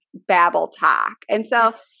and just babble talk. And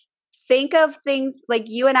so think of things like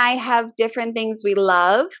you and I have different things we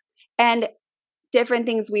love and different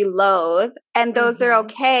things we loathe. And those are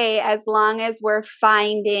okay as long as we're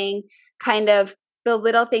finding kind of the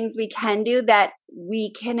little things we can do that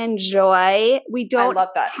we can enjoy. We don't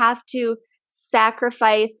have to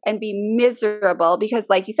sacrifice and be miserable because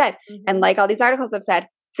like you said, and like all these articles have said,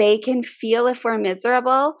 they can feel if we're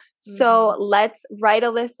miserable. So let's write a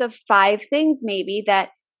list of 5 things maybe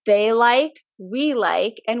that they like, we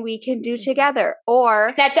like, and we can do together.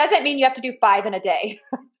 Or that doesn't mean you have to do 5 in a day.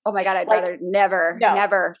 Oh my God, I'd rather never.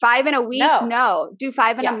 5 in a week? No. Do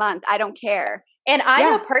 5 in a month. I don't care. And I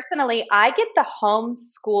know personally, I get the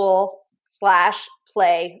homeschool /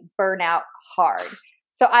 play burnout hard.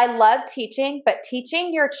 So I love teaching, but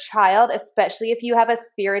teaching your child, especially if you have a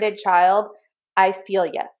spirited child, I feel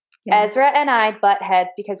you. Yeah. Ezra and I butt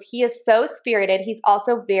heads because he is so spirited. He's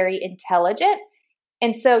also very intelligent.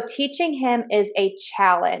 And so teaching him is a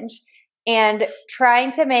challenge. And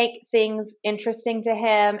trying to make things interesting to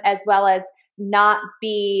him as well as not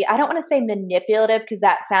be, I don't want to say manipulative because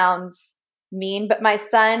that sounds mean, but my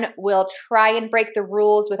son will try and break the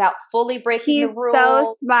rules without fully breaking the rules. He's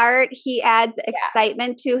so smart. He adds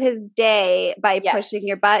excitement to his day by pushing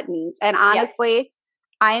your buttons. And honestly,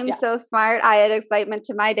 I am so smart. I add excitement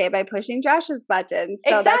to my day by pushing Josh's buttons.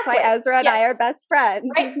 So that's why Ezra and I are best friends.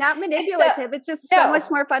 Right. He's not manipulative. It's just so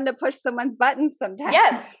much more fun to push someone's buttons sometimes.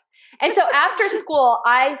 Yes. And so after school,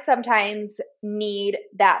 I sometimes need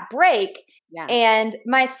that break. Yeah. And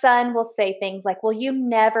my son will say things like, well, you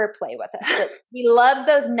never play with us. Like, he loves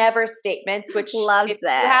those never statements, which loves if you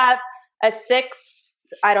have a 6,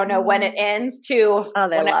 I don't know when it ends to. Oh,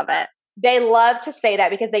 they love it. They love to say that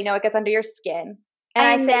because they know it gets under your skin.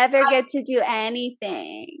 And I never get to do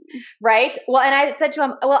anything. Right. Well, and I said to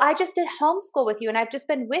him, well, I just did homeschool with you and I've just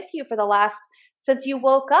been with you for since you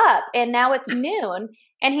woke up and now it's noon.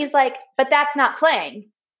 And he's like, but that's not playing.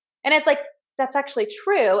 And it's like, that's actually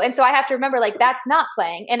true. And so I have to remember, like, that's not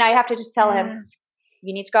playing. And I have to just tell him,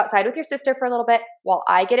 you need to go outside with your sister for a little bit while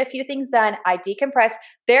I get a few things done. I decompress.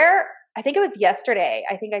 I think it was yesterday.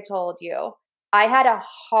 I think I told you. I had a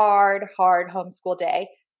hard homeschool day.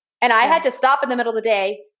 And I had to stop in the middle of the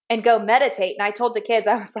day and go meditate. And I told the kids,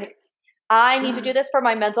 I was like, I need to do this for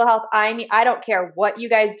my mental health. I don't care what you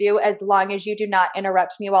guys do as long as you do not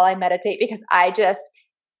interrupt me while I meditate because I just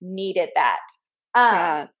needed that.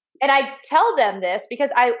 Yes. And I tell them this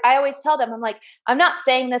because I always tell them, I'm like, I'm not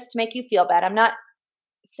saying this to make you feel bad. I'm not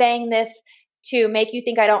saying this to make you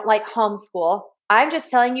think I don't like homeschool. I'm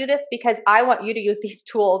just telling you this because I want you to use these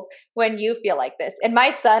tools when you feel like this. And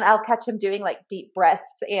my son, I'll catch him doing like deep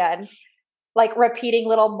breaths and like repeating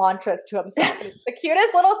little mantras to himself. It's the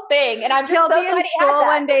cutest little thing. And I'm just so glad he has that.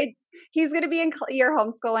 One day. He's going to be in your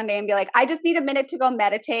homeschool one day and be like, I just need a minute to go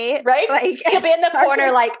meditate. Right? Like, he'll be in the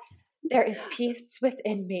corner like, there is peace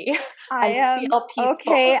within me. I feel peaceful.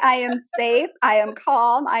 Okay. I am safe. I am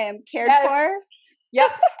calm. I am cared for. Yep.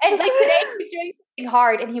 And like today he was doing something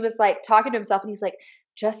hard and he was like talking to himself and he's like,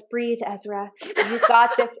 just breathe, Ezra. You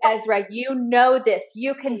got this, Ezra. You know this.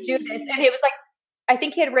 You can do this. And he was like, I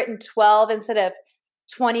think he had written 12 instead of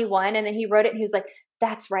 21. And then he wrote it and he was like,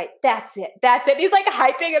 that's right. That's it. That's it. He's like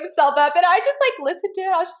hyping himself up. And I just like listened to it.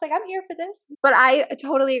 I was just like, I'm here for this. But I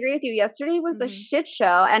totally agree with you. Yesterday was a shit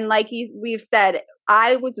show. And like we've said,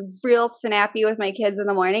 I was real snappy with my kids in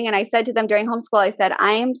the morning. And I said to them during homeschool, I said,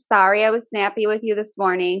 I am sorry I was snappy with you this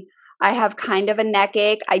morning. I have kind of a neck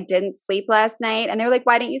ache. I didn't sleep last night. And they were like,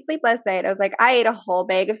 why didn't you sleep last night? I was like, I ate a whole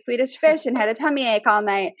bag of Swedish fish and had a tummy ache all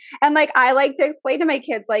night. And like, I like to explain to my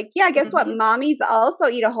kids, like, yeah, guess what? Mommies also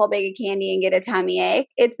eat a whole bag of candy and get a tummy ache.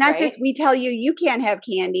 It's not just we tell you you can't have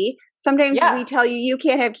candy. Sometimes we tell you you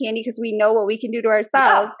can't have candy because we know what we can do to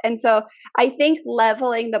ourselves. And so I think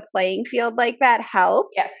leveling the playing field like that helps.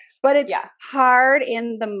 Yes. But it's hard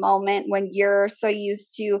in the moment when you're so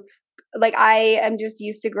used to like I am just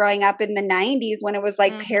used to growing up in the 90s when it was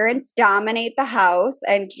like parents dominate the house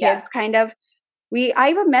and kids kind of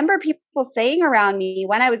I remember people saying around me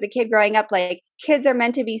when I was a kid growing up, like, kids are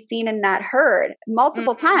meant to be seen and not heard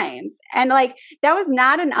multiple times. And like, that was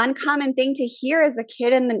not an uncommon thing to hear as a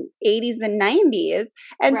kid in the 80s and 90s.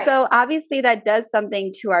 And so obviously that does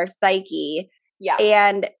something to our psyche. Yeah.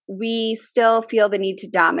 And we still feel the need to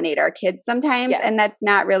dominate our kids sometimes. And that's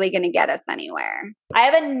not really going to get us anywhere. I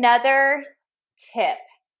have another tip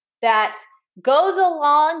that goes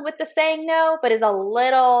along with the saying no, but is a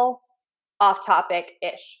little off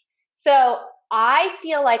topic-ish. So I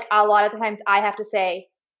feel like a lot of the times I have to say,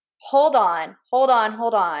 hold on,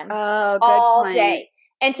 all day.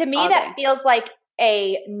 And to me, that feels like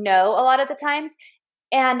a no a lot of the times.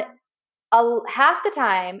 And half the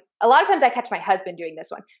time, a lot of times I catch my husband doing this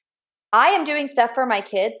one. I am doing stuff for my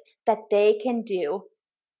kids that they can do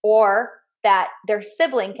or that their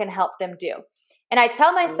sibling can help them do. And I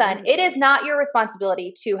tell my son, it is not your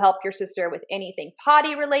responsibility to help your sister with anything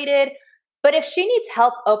potty related. But if she needs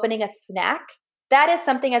help opening a snack, that is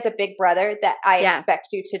something as a big brother that I expect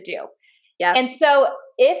you to do. Yeah. And so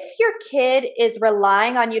if your kid is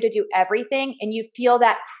relying on you to do everything and you feel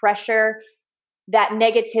that pressure, that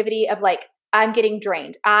negativity of like, I'm getting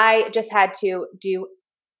drained. I just had to do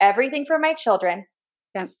everything for my children.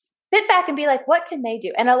 Yes. Sit back and be like, what can they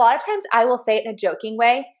do? And a lot of times I will say it in a joking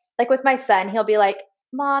way. Like with my son, he'll be like,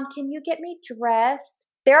 Mom, can you get me dressed?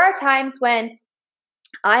 There are times when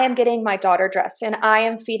I am getting my daughter dressed and I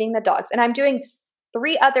am feeding the dogs and I'm doing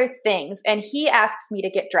 3 other things and he asks me to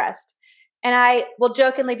get dressed. And I will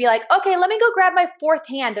jokingly be like, okay, let me go grab my 4th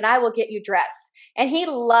hand and I will get you dressed. And he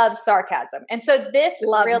loves sarcasm. And so this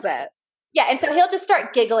loves it. Yeah. And so he'll just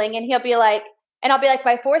start giggling and he'll be like, and I'll be like,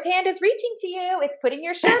 my 4th hand is reaching to you. It's putting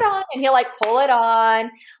your shirt on. And he'll like pull it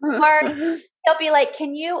on. Or he'll be like,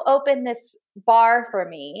 can you open this bar for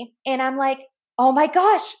me? And I'm like, oh my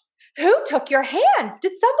gosh. Who took your hands?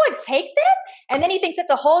 Did someone take them? And then he thinks it's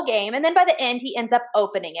a whole game. And then by the end, he ends up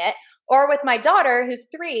opening it. Or with my daughter, who's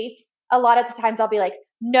 3, a lot of the times I'll be like,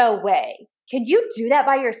 no way. Can you do that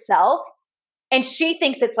by yourself? And she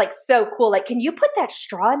thinks it's like so cool. Like, can you put that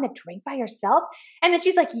straw in the drink by yourself? And then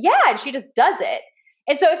she's like, yeah. And she just does it.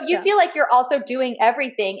 And so if you feel like you're also doing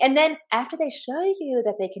everything, and then after they show you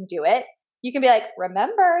that they can do it, you can be like,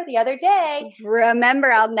 remember the other day.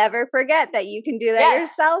 Remember, I'll never forget that you can do that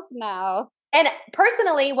yourself now. And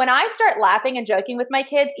personally, when I start laughing and joking with my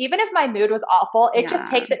kids, even if my mood was awful, it just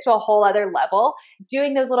takes it to a whole other level.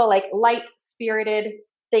 Doing those little like light-spirited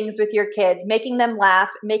things with your kids, making them laugh,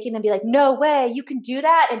 making them be like, no way, you can do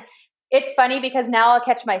that. And it's funny because now I'll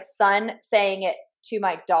catch my son saying it to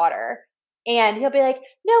my daughter. And he'll be like,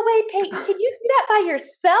 no way, Peyton, can you do that by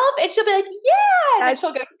yourself? And she'll be like, yeah. And then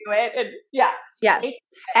she'll go do it. And Yes.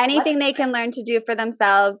 Anything they can learn to do for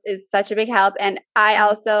themselves is such a big help. And I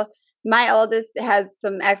also, my oldest has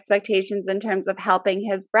some expectations in terms of helping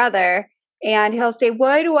his brother. And he'll say,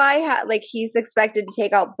 why do I have, like, he's expected to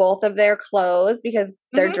take out both of their clothes because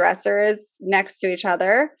their dresser is next to each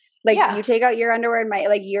other. Like, you take out your underwear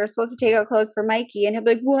and you're supposed to take out clothes for Mikey. And he'll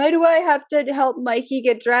be like, why do I have to help Mikey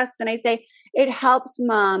get dressed? And I say, it helps,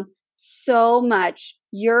 Mom, so much.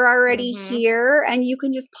 You're already here and you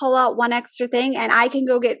can just pull out one extra thing and I can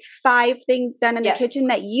go get 5 things done in the kitchen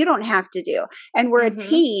that you don't have to do. And we're a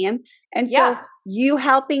team. And so you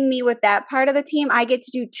helping me with that part of the team, I get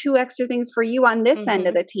to do 2 extra things for you on this end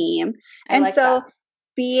of the team. And so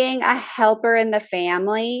being a helper in the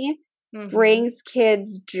family brings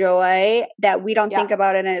kids joy that we don't think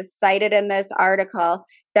about, and is cited in this article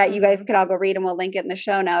that you guys could all go read, and we'll link it in the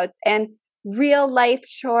show notes. And real life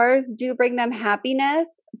chores do bring them happiness,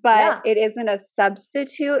 but it isn't a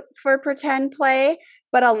substitute for pretend play.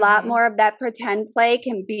 But a lot more of that pretend play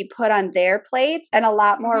can be put on their plates, and a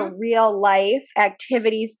lot more real life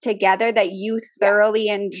activities together that you thoroughly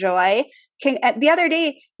enjoy. The other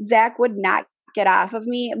day, Zach would not get off of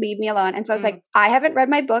me, leave me alone. And so I was like, I haven't read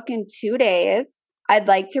my book in 2 days. I'd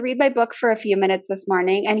like to read my book for a few minutes this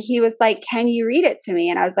morning. And he was like, can you read it to me?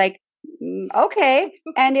 And I was like, okay.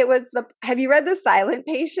 And it was have you read The Silent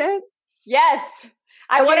Patient? Yes.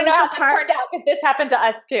 I want to know how this turned out, because this happened to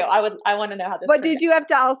us too. I want to know how this But did you have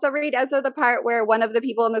to also read, Ezra, the part where one of the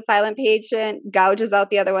people in The Silent Patient gouges out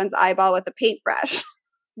the other one's eyeball with a paintbrush?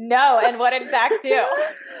 No. And what did Zach do?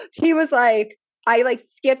 He was like, I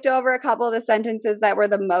skipped over a couple of the sentences that were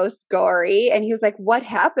the most gory. And he was like, what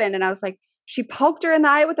happened? And I was like, she poked her in the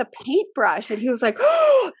eye with a paintbrush. And he was like,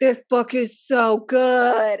 oh, this book is so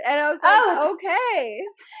good. And I was like, okay.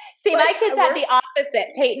 See, my kids had the opposite.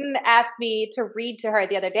 Peyton asked me to read to her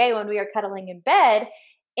the other day when we were cuddling in bed.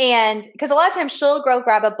 And because a lot of times she'll go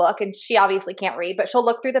grab a book and she obviously can't read, but she'll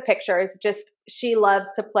look through the pictures. She loves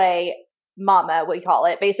to play mama, we call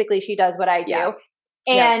it. Basically, she does what I do.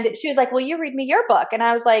 Yeah. And she was like, will you read me your book? And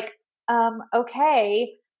I was like,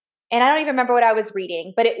 okay. And I don't even remember what I was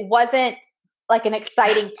reading, but it wasn't like an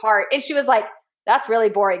exciting part. And she was like, that's really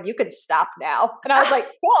boring. You can stop now. And I was like,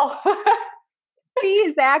 cool.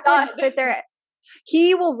 See, Zach would sit there.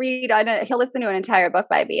 He will read, he'll listen to an entire book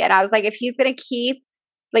by me. And I was like, if he's going to keep,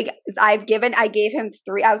 like, I gave him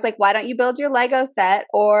 3. I was like, why don't you build your Lego set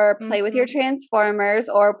or play with your Transformers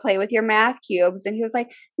or play with your math cubes? And he was like,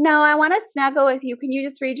 no, I want to snuggle with you. Can you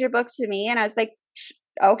just read your book to me? And I was like,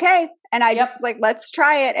 okay. And I just like, let's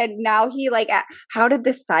try it. And now he like, how did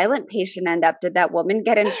the silent patient end up? Did that woman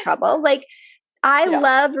get in trouble? Like, I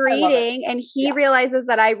love reading, and he realizes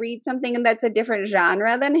that I read something that's a different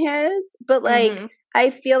genre than his, but like, I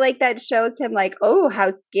feel like that shows him like, oh,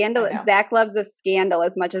 how scandalous. Zach loves a scandal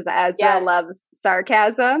as much as Ezra loves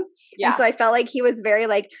sarcasm. Yeah. And so I felt like he was very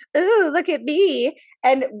like, ooh, look at me.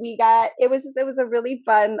 And it was a really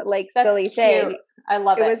fun, like that's silly cute thing. I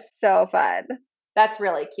love it. It was so fun. That's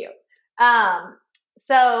really cute.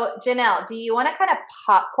 So Janelle, do you want to kind of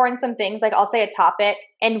popcorn some things? Like I'll say a topic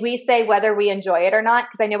and we say whether we enjoy it or not.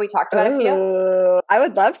 Cause I know we talked about a few. I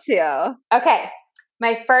would love to. Okay.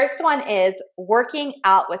 My first one is working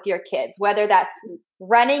out with your kids, whether that's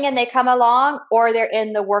running and they come along or they're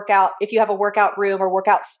in the workout. If you have a workout room or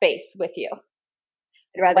workout space with you.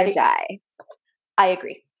 I'd rather die. I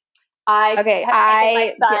agree. I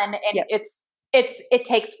my son and it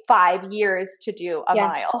takes 5 years to do a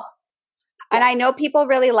mile. And I know people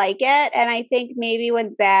really like it. And I think maybe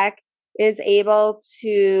when Zach is able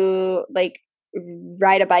to like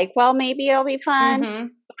ride a bike well, maybe it'll be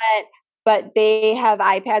fun. But they have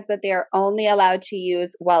iPads that they're only allowed to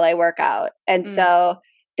use while I work out. And so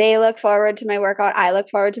they look forward to my workout. I look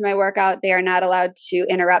forward to my workout. They are not allowed to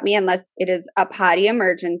interrupt me unless it is a potty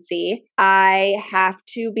emergency. I have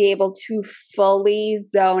to be able to fully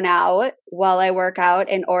zone out while I work out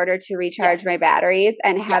in order to recharge my batteries,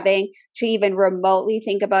 and having to even remotely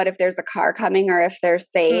think about if there's a car coming or if they're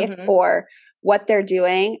safe or what they're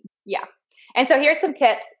doing. Yeah. And so here's some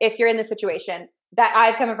tips if you're in this situation that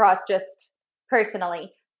I've come across just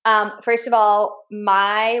personally. First of all,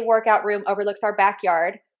 my workout room overlooks our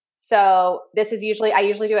backyard. So I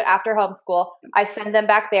usually do it after homeschool. I send them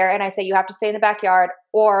back there and I say, you have to stay in the backyard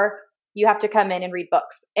or you have to come in and read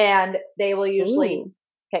books. And they will usually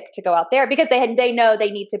pick to go out there because they know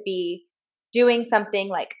they need to be doing something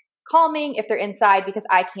like calming if they're inside, because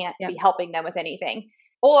I can't be helping them with anything.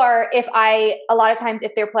 Or a lot of times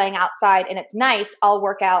if they're playing outside and it's nice, I'll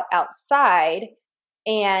work out outside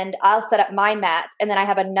and I'll set up my mat. And then I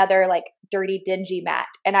have another like dirty, dingy mat.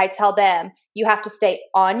 And I tell them, you have to stay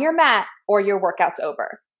on your mat or your workout's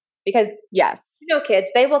over. Because kids,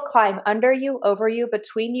 they will climb under you, over you,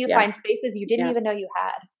 between you, find spaces you didn't even know you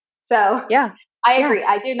had. So I agree.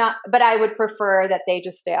 I do not, but I would prefer that they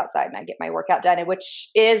just stay outside and I get my workout done, which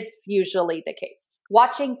is usually the case.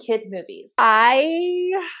 Watching kid movies.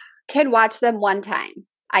 I can watch them one time.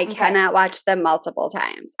 I cannot watch them multiple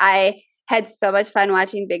times. I had so much fun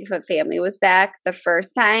watching Bigfoot Family with Zach the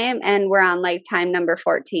first time, and we're on like time number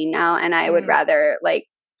 14 now, and I would rather like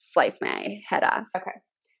slice my head off. Okay.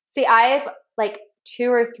 See, I have like 2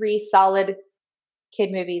 or 3 solid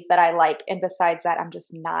kid movies that I like, and besides that, I'm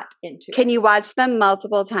just not into Can you watch them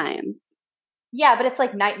multiple times? Yeah, but it's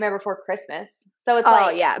like Nightmare Before Christmas. So it's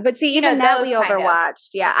but see, even that we overwatched.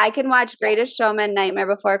 Yeah, I can watch Greatest Showman, Nightmare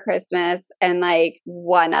Before Christmas, and like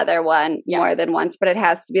one other one more than once, but it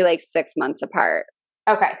has to be like 6 months apart.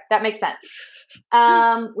 Okay, that makes sense.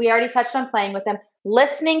 We already touched on playing with them.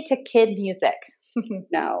 Listening to kid music.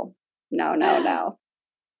 No. You're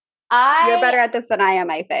better at this than I am,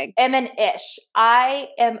 I think. I'm an ish. I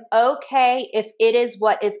am okay if it is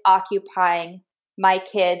what is occupying my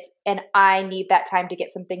kids and I need that time to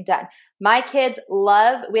get something done. My kids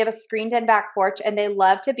we have a screened-in back porch, and they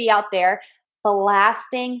love to be out there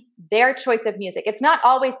blasting their choice of music. It's not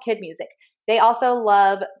always kid music. They also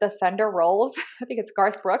love the Thunder Rolls. I think it's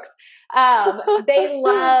Garth Brooks. They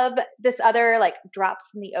love this other like Drops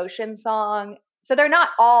in the Ocean song. So they're not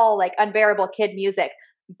all like unbearable kid music,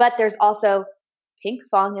 but there's also Pink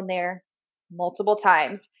Fong in there multiple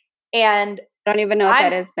times. And I don't even know what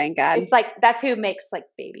that is, thank God. It's like, that's who makes like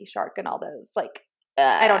Baby Shark and all those. Like,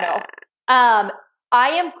 I don't know. I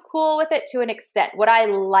am cool with it to an extent. Would I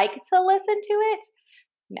like to listen to it?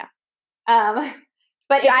 No.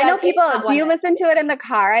 But I know people, do you listen to it in the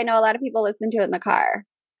car? I know a lot of people listen to it in the car.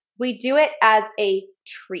 We do it as a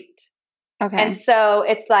treat. Okay. And so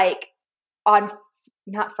it's like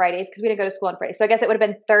not Fridays because we didn't go to school on Fridays. So I guess it would have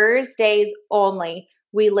been Thursdays only.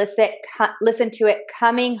 We listen to it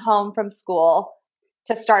coming home from school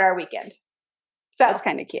to start our weekend. So that's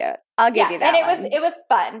kind of cute. I'll give you that. And it was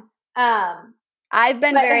fun. I've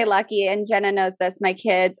been very lucky, and Jenna knows this. My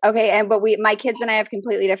kids, my kids and I have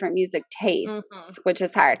completely different music tastes, which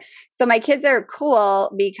is hard. So my kids are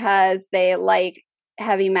cool because they like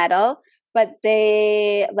heavy metal, but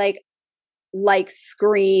they like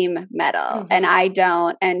scream metal, and I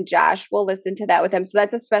don't. And Josh will listen to that with them. So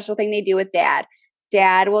that's a special thing they do with Dad.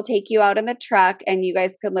 Dad will take you out in the truck, and you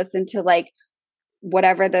guys can listen to like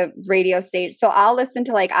whatever the radio station. So I'll listen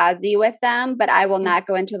to like Ozzy with them, but I will not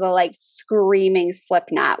go into the like screaming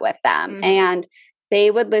Slipknot with them. And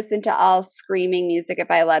they would listen to all screaming music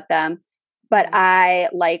if I let them. But I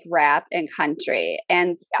like rap and country,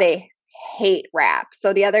 and they hate rap.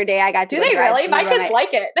 So the other day I got to do they really? My kids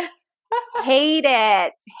like it. Hate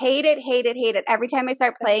it. Every time I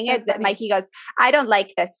start playing it, Mikey goes, I don't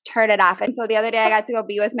like this. Turn it off. And so the other day I got to go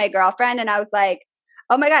be with my girlfriend, and I was like,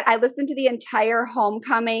 oh my God, I listened to the entire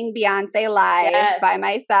Homecoming Beyonce live by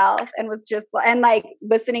myself and was just, and like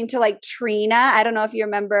listening to like Trina. I don't know if you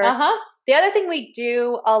remember. The other thing we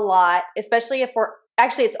do a lot, especially if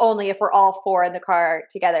it's only if we're all four in the car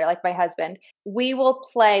together, like my husband, we will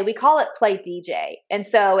play, we call it play DJ. And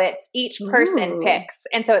so it's each person picks.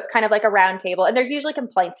 And so it's kind of like a round table. And there's usually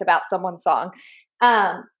complaints about someone's song.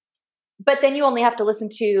 But then you only have to listen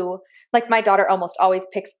to, like my daughter almost always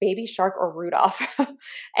picks Baby Shark or Rudolph.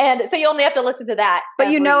 And so you only have to listen to that.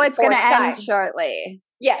 But you know it's going to end shortly.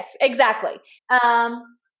 Yes, exactly.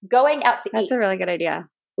 Going out to eat. That's a really good idea.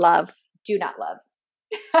 Love. Do not love.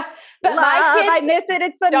 But love, I miss it.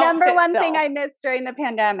 It's the number one thing I miss during the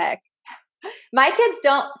pandemic. My kids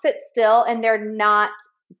don't sit still, and they're not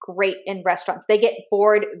great in restaurants. They get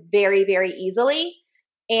bored very, very easily.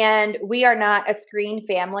 And we are not a screen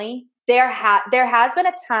family. There has been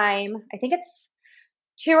a time, I think it's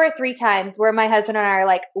 2 or 3 times, where my husband and I are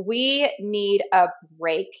like, we need a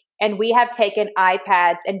break. And we have taken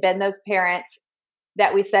iPads and been those parents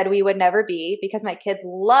that we said we would never be, because my kids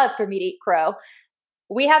love for me to eat crow.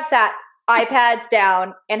 We have sat iPads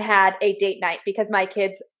down and had a date night because my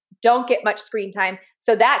kids don't get much screen time.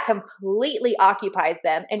 So that completely occupies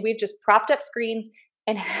them. And we've just propped up screens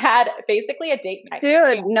and had basically a date night.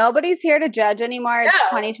 Dude, nobody's here to judge anymore. It's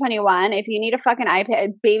 2021. If you need a fucking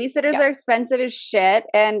iPad, babysitters are expensive as shit.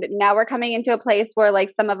 And now we're coming into a place where like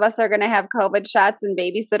some of us are going to have COVID shots and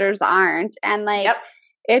babysitters aren't. And like,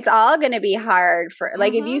 it's all going to be hard for,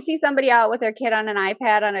 like, if you see somebody out with their kid on an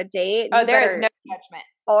iPad on a date. Oh, there is no judgment.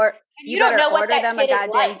 Or you don't know what that kid is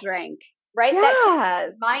like. Drink. Right?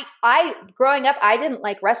 Yes. Growing up, I didn't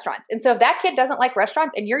like restaurants. And so if that kid doesn't like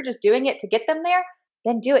restaurants and you're just doing it to get them there,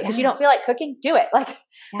 then do it. Because you don't feel like cooking, do it. Like,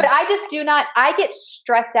 but I just do not, I get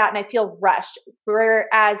stressed out and I feel rushed.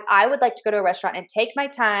 Whereas I would like to go to a restaurant and take my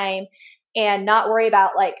time and not worry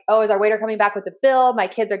about like, oh, is our waiter coming back with the bill? My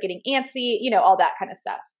kids are getting antsy, all that kind of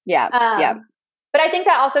stuff. Yeah. But I think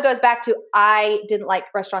that also goes back to, I didn't like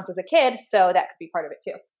restaurants as a kid. So that could be part of it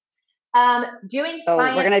too. Doing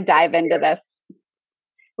science. We're going to dive into this.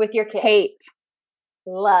 With your kids. Hate.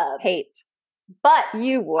 Love. Hate. But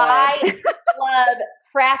you would. I love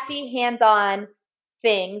crafty, hands-on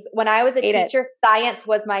things. When I was a teacher, science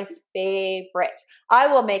was my favorite. I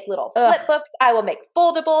will make little flip books. I will make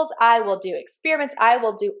foldables. I will do experiments. I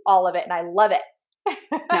will do all of it, and I love it.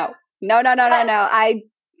 No. I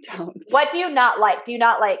don't. What do you not like? Do you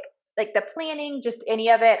not like the planning, just any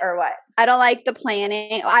of it, or what? I don't like the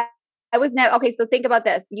planning. I was never, okay, so think about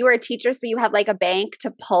this. You were a teacher, so you have like a bank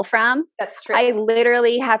to pull from. That's true. I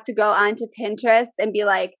literally have to go onto Pinterest and be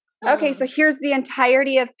like, okay, so here's the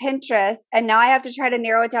entirety of Pinterest. And now I have to try to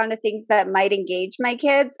narrow it down to things that might engage my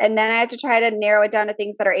kids. And then I have to try to narrow it down to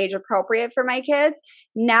things that are age appropriate for my kids.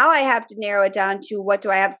 Now I have to narrow it down to what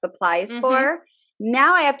do I have supplies for?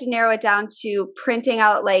 Now I have to narrow it down to printing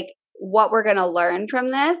out like what we're going to learn from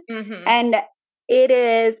this. And it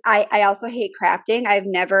is, I also hate crafting. I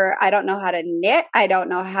don't know how to knit. I don't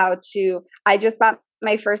know how to, I just bought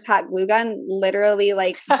my first hot glue gun literally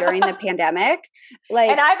like during the pandemic. Like,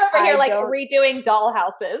 and I'm over here like redoing doll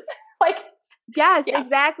houses. Like, yes,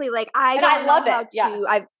 exactly. Like I love how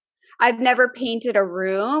to, I've never painted a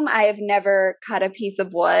room. I have never cut a piece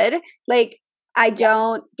of wood. Like I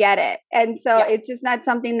don't get it. And so it's just not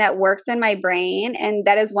something that works in my brain. And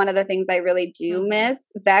that is one of the things I really do miss.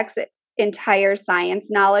 Zach's entire science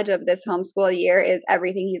knowledge of this homeschool year is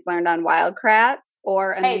everything he's learned on Wildcrafts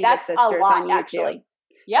or Amiga Sisters on YouTube. Actually.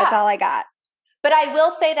 Yeah. That's all I got. But I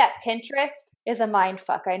will say that Pinterest is a mind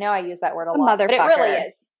fuck. I know I use that word a lot, but it really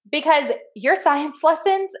is. Because your science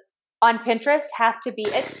lessons on Pinterest have to be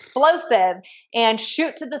explosive and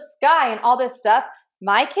shoot to the sky and all this stuff.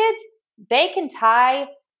 My kids, they can tie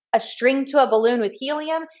a string to a balloon with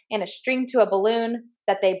helium and a string to a balloon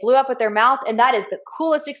that they blew up with their mouth. And that is the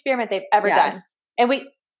coolest experiment they've ever done. And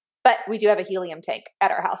but we do have a helium tank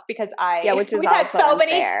at our house because which is also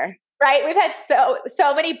unfair. Right. We've had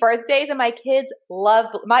so many birthdays and my kids love,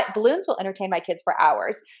 my balloons will entertain my kids for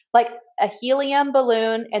hours. Like a helium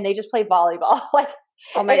balloon and they just play volleyball. Like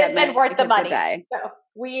oh my God, it's been worth the money. So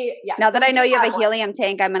now that I know you have a helium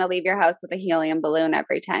tank, I'm going to leave your house with a helium balloon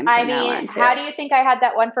every time. I mean, how do you think I had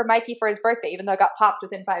that one for Mikey for his birthday, even though it got popped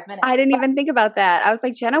within 5 minutes? I didn't even think about that. I was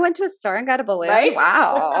like, Jenna went to a store and got a balloon. Right?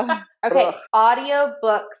 Wow. Okay. Audio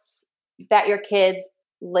books that your kids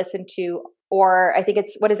listen to, or I think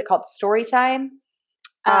it's, what is it called? Storytime?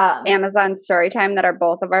 Amazon Storytime that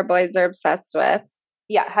both of our boys are obsessed with.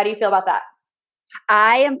 Yeah. How do you feel about that?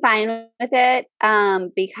 I am fine with it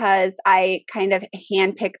because I kind of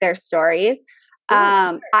handpick their stories.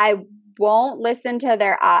 I won't listen to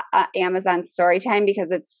their Amazon Storytime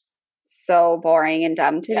because it's so boring and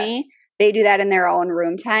dumb to me. They do that in their own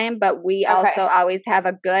room time, but we also always have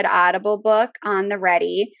a good Audible book on the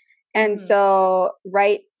ready. And so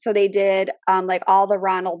they did like all the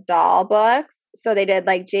Ronald Dahl books. So they did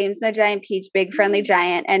like James and the Giant Peach, Big Friendly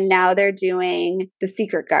Giant, and now they're doing The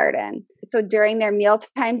Secret Garden. So during their meal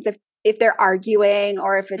times, if they're arguing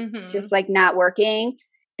or if it's just like not working,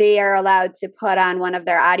 they are allowed to put on one of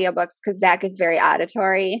their audiobooks because Zach is very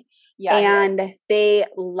auditory. Yeah, and they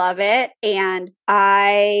love it. And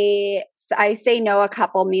I say no a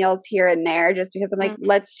couple meals here and there just because I'm like,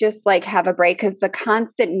 let's just like have a break because the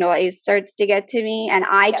constant noise starts to get to me and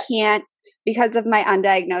I can't, because of my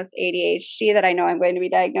undiagnosed ADHD that I know I'm going to be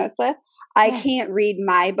diagnosed with, I can't read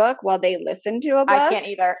my book while they listen to a book. I can't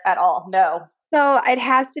either at all. No. So it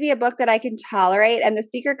has to be a book that I can tolerate. And The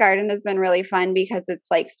Secret Garden has been really fun because it's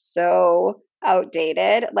like so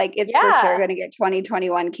outdated. Like it's for sure going to get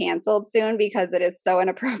 2021 canceled soon because it is so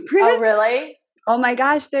inappropriate. Oh, really? Oh my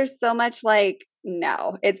gosh, there's so much like,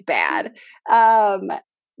 no, it's bad.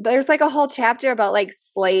 There's like a whole chapter about like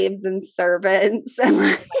slaves and servants. And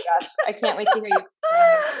like, oh my gosh, I can't wait to hear you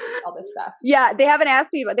all this stuff. Yeah, they haven't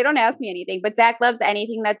asked me, but they don't ask me anything. But Zach loves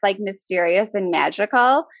anything that's like mysterious and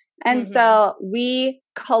magical. And so we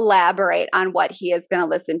collaborate on what he is going to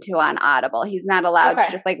listen to on Audible. He's not allowed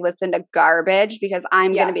to just like listen to garbage because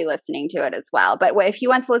I'm going to be listening to it as well. But if he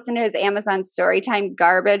wants to listen to his Amazon Storytime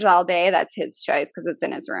garbage all day, that's his choice because it's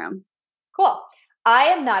in his room. Cool. I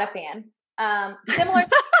am not a fan. Similar.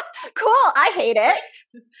 Cool. I hate it.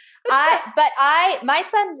 My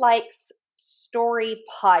son likes story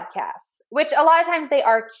podcasts, which a lot of times they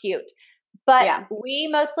are cute, but we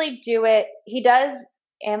mostly do it. He does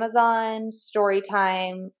Amazon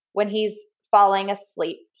Storytime when he's falling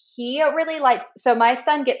asleep. He really likes, so my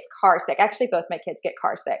son gets car sick. Actually, both my kids get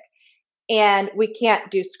car sick and we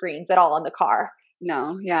can't do screens at all in the car.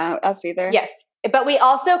 No. Yeah. Us either. Yes. But we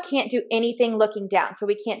also can't do anything looking down. So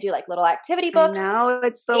we can't do like little activity books. No,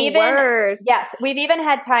 it's the worst. Yes. We've even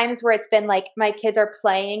had times where it's been like my kids are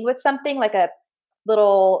playing with something like a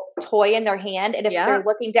little toy in their hand. And if they're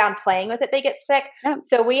looking down playing with it, they get sick. Yep.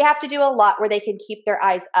 So we have to do a lot where they can keep their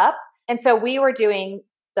eyes up. And so we were doing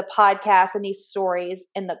the podcast and these stories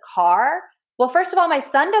in the car. Well, first of all, my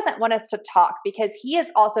son doesn't want us to talk because he is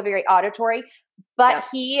also very auditory, but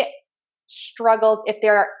he struggles if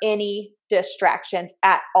there are any distractions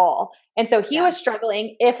at all. And so he was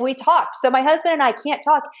struggling if we talked. So my husband and I can't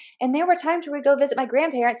talk. And there were times where we go visit my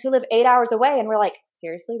grandparents who live 8 hours away and we're like,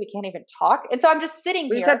 seriously, we can't even talk. And so I'm just sitting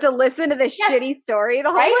here. We just have to listen to this shitty story the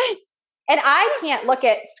whole way. And I can't look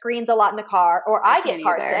at screens a lot in the car or I get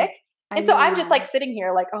car sick. And so I'm just like sitting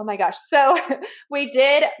here like, oh my gosh. So we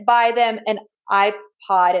did buy them an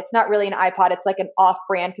iPod. It's not really an iPod. It's like an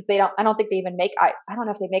off-brand because I don't think they even make, I don't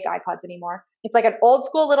know if they make iPods anymore. It's like an old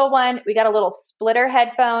school little one. We got a little splitter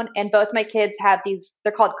headphone and both my kids have these,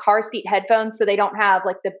 they're called car seat headphones. So they don't have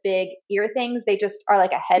like the big ear things. They just are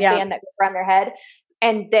like a headband that goes around their head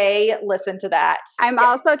and they listen to that. I'm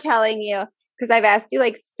also telling you, because I've asked you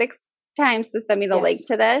like 6 times to send me the link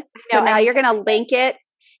to this. So now you're going to link it.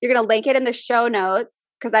 You're going to link it in the show notes.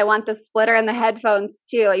 Because I want the splitter and the headphones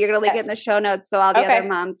too. You're going to link it in the show notes so all the other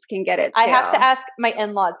moms can get it too. I have to ask my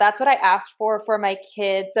in-laws. That's what I asked for my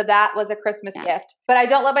kids. So that was a Christmas gift. But I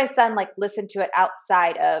don't let my son like listen to it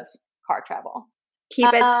outside of car travel.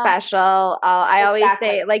 Keep it special. I always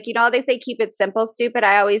say, like, you know, they say keep it simple, stupid.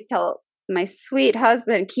 I always tell my sweet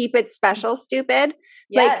husband, keep it special, stupid.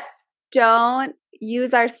 Yes. Like, don't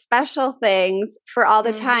use our special things for all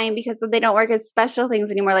the time because they don't work as special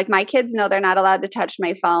things anymore. Like my kids know they're not allowed to touch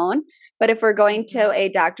my phone. But if we're going to a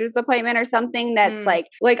doctor's appointment or something that's like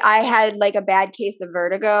I had like a bad case of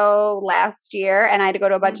vertigo last year and I had to go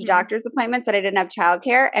to a bunch of doctor's appointments and I didn't have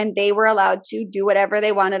childcare and they were allowed to do whatever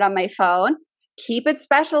they wanted on my phone. Keep it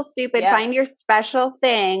special, stupid. Yes. Find your special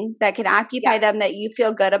thing that can occupy them that you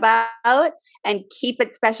feel good about and keep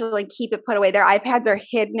it special and keep it put away. Their iPads are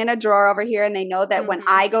hidden in a drawer over here and they know that when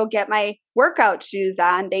I go get my workout shoes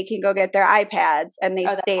on, they can go get their iPads and they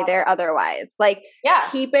stay there otherwise. Like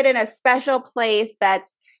keep it in a special place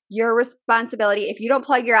that's your responsibility. If you don't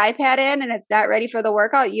plug your iPad in and it's not ready for the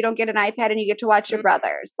workout, you don't get an iPad and you get to watch your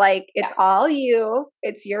brothers. Like it's all you.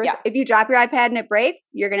 It's yours. If you drop your iPad and it breaks,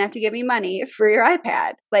 you're going to have to give me money for your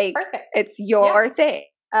iPad. Like it's your thing.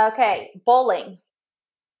 Okay. Bowling.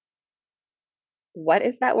 What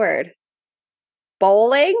is that word?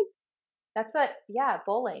 Bowling? That's what,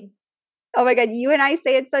 bowling. Oh my God. You and I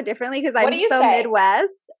say it so differently because I'm so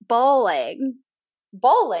Midwest. Bowling.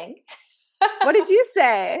 Bowling. What did you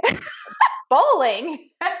say? Bowling.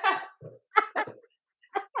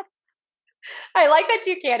 I like that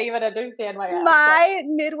you can't even understand my accent. My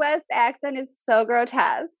Midwest accent is so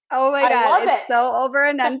grotesque. Oh my God. It's so over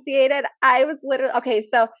enunciated. I was literally, okay,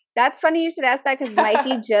 so that's funny you should ask that because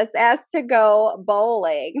Mikey just asked to go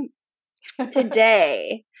bowling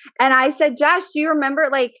today. And I said, Josh, do you remember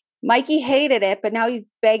Mikey hated it, but now he's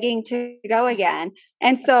begging to go again.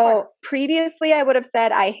 And so previously I would have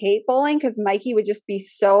said I hate bowling because Mikey would just be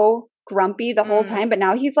so grumpy the whole time. But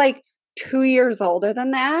now he's like 2 years older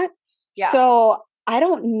than that. Yeah. So I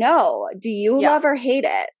don't know. Do you love or hate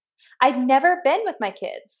it? I've never been with my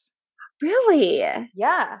kids. Really?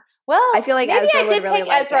 Yeah. Well, I feel like maybe Ezra I did would really take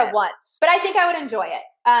like Ezra it. once, but I think I would enjoy it.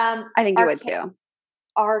 I think you would too.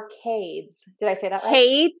 Arcades. Did I say that right?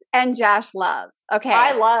 Hate and Josh loves. Okay.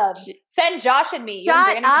 I love. Send Josh and me.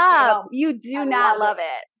 Shut up. You do not love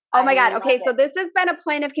it. Oh my God. Okay. So this has been a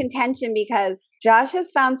point of contention because Josh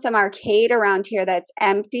has found some arcade around here that's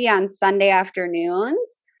empty on Sunday afternoons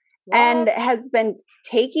and has been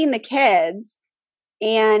taking the kids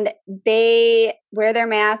and they wear their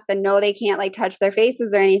masks and know they can't touch their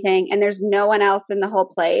faces or anything. And there's no one else in the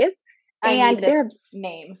whole place. And they're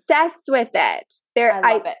obsessed with it.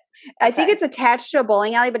 I love it. I think it's attached to a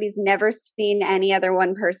bowling alley, but he's never seen any other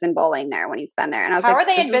one person bowling there when he's been there. And I was How are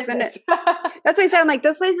they in business? That's what I said. I'm like,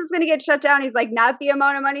 this place is going to get shut down. He's like, not the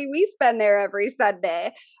amount of money we spend there every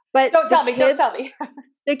Sunday. But don't tell me.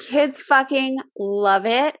 The kids fucking love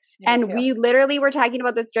it. And we literally were talking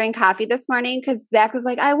about this during coffee this morning because Zach was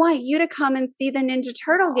like, I want you to come and see the Ninja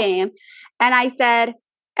Turtle game. And I said,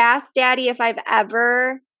 ask Daddy if I've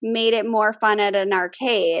ever made it more fun at an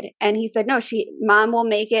arcade. And he said, no, Mom will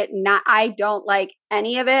make it not, I don't like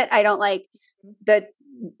any of it. I don't like the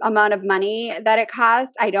amount of money that it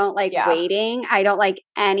costs. I don't like waiting. I don't like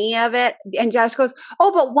any of it. And Josh goes,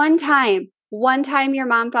 oh, but one time your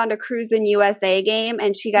mom found a Cruisin' USA game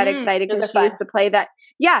and she got excited because she used to play that.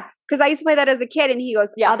 Yeah. Because I used to play that as a kid. And he goes,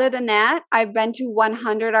 other than that, I've been to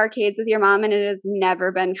 100 arcades with your mom and it has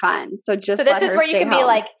never been fun. So this is where you can be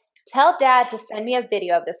like, tell Dad to send me a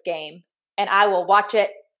video of this game and I will watch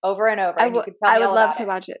it over and over. I would love to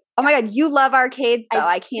watch it. Oh my God. You love arcades though.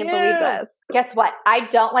 I can't believe this. Guess what? I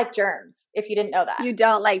don't like germs, if you didn't know that. You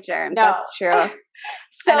don't like germs. No. That's true.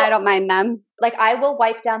 So, and I don't mind them. I will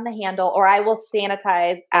wipe down the handle or I will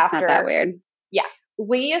sanitize after. Not that weird. Yeah.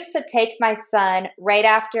 We used to take my son right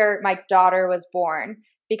after my daughter was born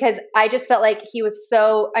because I just felt like he was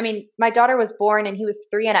my daughter was born and he was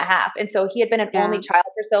 3.5. And so he had been an only child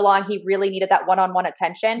for so long. He really needed that one-on-one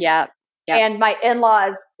attention. Yeah. And my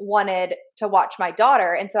in-laws wanted to watch my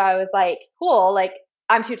daughter. And so I was like, cool.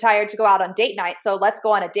 I'm too tired to go out on date night. So let's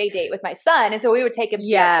go on a day date with my son. And so we would take him to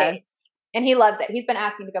the arcade. And he loves it. He's been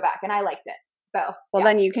asking to go back and I liked it. So,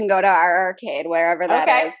 then you can go to our arcade, wherever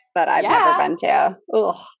that is that I've never been to.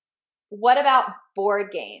 Ugh. What about board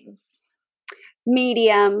games?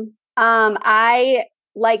 Medium. I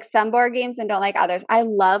like some board games and don't like others. I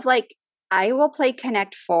love I will play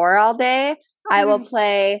Connect 4 all day. I will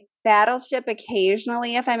play Battleship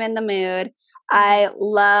occasionally if I'm in the mood. I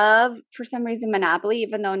love, for some reason, Monopoly,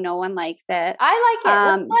 even though no one likes it. I like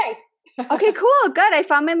it. Let's play. Okay, cool. Good. I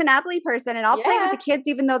found my Monopoly person and I'll play with the kids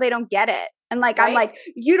even though they don't get it. And I'm like,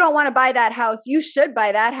 you don't want to buy that house. You should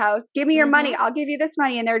buy that house. Give me your money. I'll give you this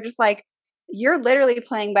money. And they're just like, you're literally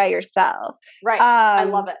playing by yourself. Right. I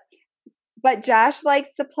love it. But Josh likes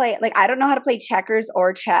to play, I don't know how to play checkers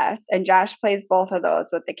or chess. And Josh plays both of those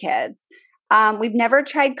with the kids. We've never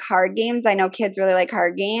tried card games. I know kids really like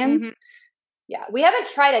card games. Yeah. We haven't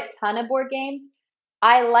tried a ton of board games.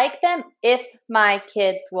 I like them if my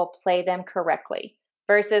kids will play them correctly.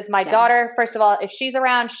 Versus my daughter, first of all, if she's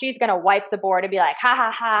around, she's going to wipe the board and be like, ha,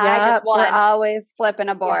 ha, ha, I just won. We're always flipping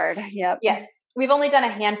a board. Yes. Yes. We've only done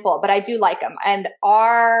a handful, but I do like them. And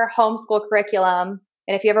our homeschool curriculum,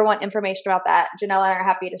 and if you ever want information about that, Janella and I are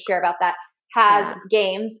happy to share about that, has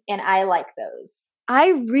games, and I like those. I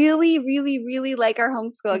really, really, really like our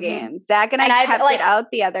homeschool games. Zach and I kept it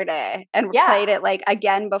out the other day and played it like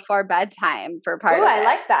again before bedtime for part of it. I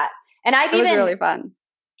like that. And I've even really fun.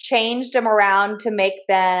 Changed them around to make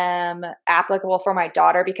them applicable for my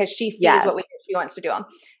daughter because she sees what we do. She wants to do them.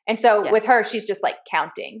 And so with her, she's just like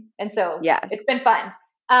counting. And so it's been fun.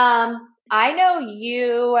 I know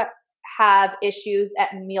you have issues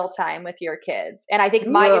at mealtime with your kids. And I think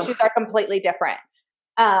my issues are completely different.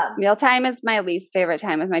 Mealtime is my least favorite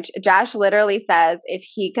time with my Josh literally says if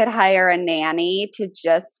he could hire a nanny to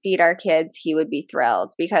just feed our kids, he would be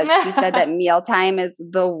thrilled because he said that mealtime is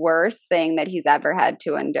the worst thing that he's ever had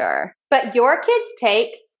to endure. But your kids take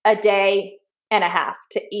a day and a half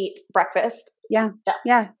to eat breakfast. Yeah.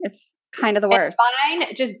 It's kind of the worst. And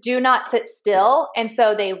mine just do not sit still. And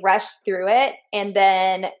so they rush through it and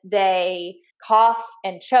then they cough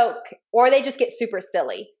and choke or they just get super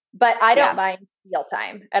silly. But I don't mind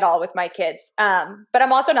mealtime at all with my kids. But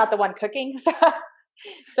I'm also not the one cooking. So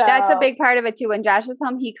that's a big part of it too. When Josh is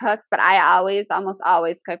home, he cooks, but I almost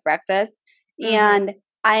always cook breakfast. And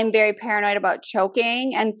I'm very paranoid about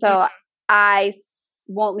choking. And so I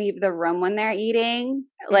won't leave the room when they're eating.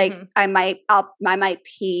 Like I might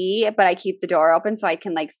pee, but I keep the door open so I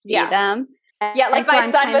can like see them. Yeah, like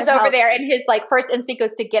my son was over there and his like first instinct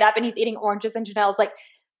was to get up and he's eating oranges and Janelle's like,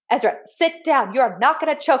 Ezra, sit down. You are not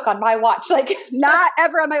going to choke on my watch. Like not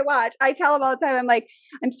ever on my watch. I tell him all the time. I'm like,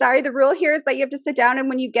 I'm sorry. The rule here is that you have to sit down. And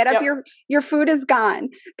when you get up, your food is gone.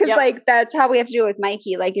 Cause like, that's how we have to do it with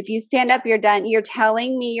Mikey. Like if you stand up, you're done. You're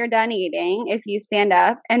telling me you're done eating. If you stand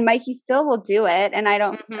up and Mikey still will do it. And I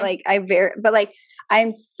don't but like,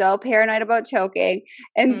 I'm so paranoid about choking.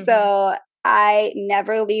 And so I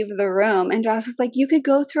never leave the room. And Josh was like, you could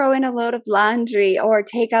go throw in a load of laundry or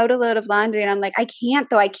take out a load of laundry. And I'm like, I can't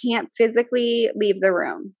though. I can't physically leave the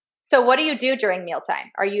room. So what do you do during mealtime?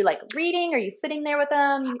 Are you like reading? Are you sitting there with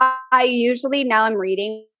them? I usually now I'm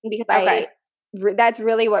reading because that's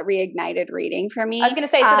really what reignited reading for me. I was going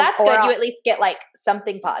to say, so that's good. You at least get like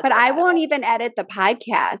something positive. But I won't even edit the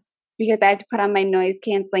podcast because I have to put on my noise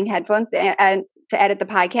canceling headphones to edit the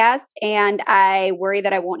podcast, and I worry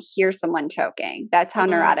that I won't hear someone choking. That's how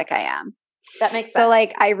neurotic I am. That makes sense. So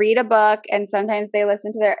like I read a book and sometimes they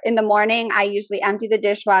listen to in the morning, I usually empty the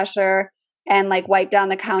dishwasher and like wipe down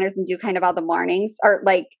the counters and do kind of all the mornings or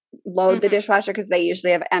like load the dishwasher because they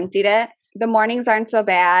usually have emptied it. The mornings aren't so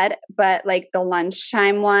bad, but like the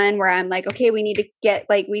lunchtime one where I'm like, okay, we need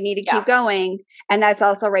to keep going. And that's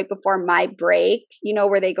also right before my break, you know,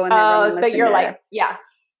 where they go in their room and listen so you're to like,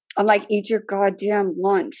 I'm like, eat your goddamn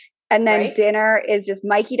lunch. And then dinner is just,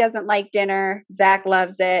 Mikey doesn't like dinner. Zach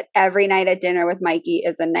loves it. Every night at dinner with Mikey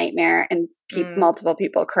is a nightmare and multiple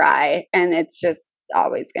people cry. And it's just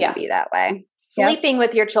always going to be that way. Sleeping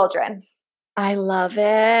with your children. I love it.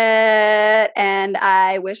 And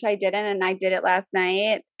I wish I didn't. And I did it last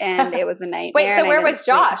night and it was a nightmare. Wait, so where was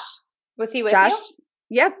Josh? Was he with you?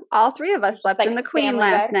 Yep. All three of us slept in the queen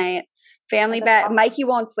last night. Family bed. Awesome. Mikey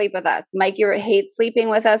won't sleep with us. Mikey hates sleeping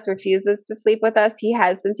with us, refuses to sleep with us. He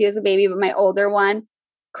has since he was a baby, but my older one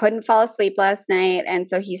couldn't fall asleep last night. And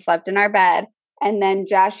so he slept in our bed. And then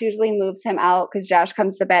Josh usually moves him out because Josh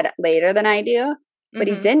comes to bed later than I do. But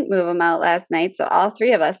he didn't move him out last night. So all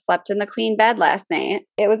three of us slept in the queen bed last night.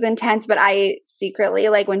 It was intense, but I secretly,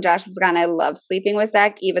 like when Josh is gone, I love sleeping with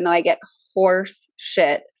Zach, even though I get horse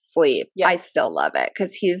shit sleep. Yes. I still love it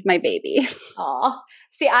because he's my baby. Aw.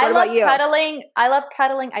 See, I love cuddling. I love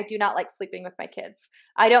cuddling. I do not like sleeping with my kids.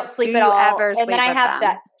 I don't sleep at all. And then I have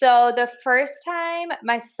that. So the first time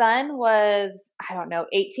my son was, I don't know,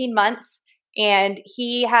 18 months and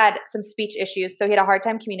he had some speech issues. So he had a hard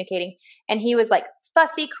time communicating and he was like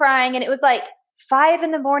fussy crying and it was like 5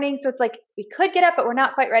 a.m. So it's like, we could get up, but we're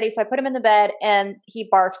not quite ready. So I put him in the bed and he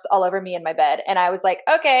barfs all over me in my bed. And I was like,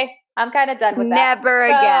 okay, I'm kind of done with that. Never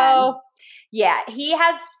again. Yeah. He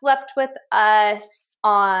has slept with us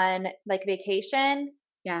on like vacation.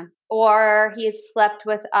 Yeah. Or he has slept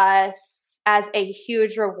with us as a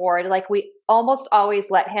huge reward. Like we almost always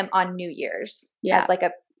let him on New Year's as like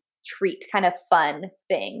a treat kind of fun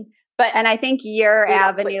thing. And I think your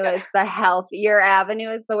avenue is the health. Your avenue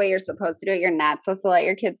is the way you're supposed to do it. You're not supposed to let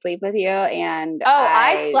your kids sleep with you. And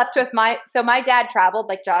I slept with my dad traveled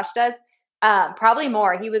like Josh does, probably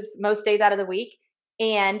more. He was most days out of the week.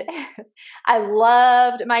 And I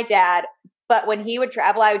loved my dad, But when he would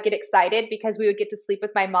travel, I would get excited because we would get to sleep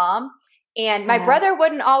with my mom. And my brother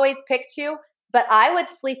wouldn't always pick to, but I would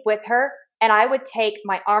sleep with her. And I would take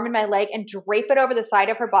my arm and my leg and drape it over the side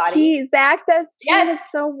of her body. Zach does too. Yes.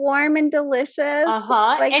 It's so warm and delicious.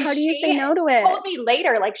 Like, and how do you say no to it? She told me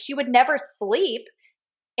later, like, she would never sleep.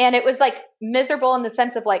 And it was like miserable in the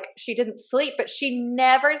sense of like she didn't sleep, but she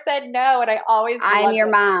never said no. And I always I'm your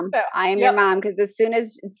mom. So, I am your mom. Because as soon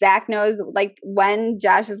as Zach knows, like when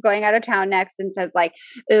Josh is going out of town next and says like,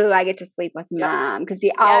 ooh, I get to sleep with mom. Because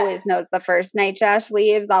he always knows the first night Josh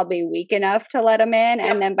leaves, I'll be weak enough to let him in.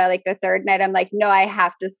 And then by like the third night, I'm like, no, I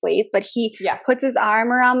have to sleep. But he puts his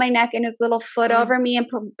arm around my neck and his little foot over me and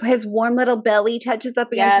his warm little belly touches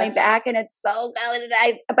up against my back. And it's so good.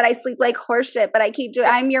 But I sleep like horse shit, but I keep doing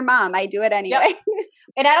I'm your mom. I do it anyway. Yep.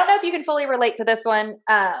 And I don't know if you can fully relate to this one,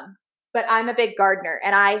 but I'm a big gardener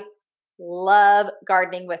and I love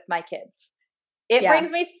gardening with my kids. It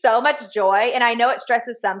brings me so much joy, and I know it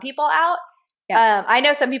stresses some people out. I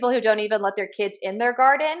know some people who don't even let their kids in their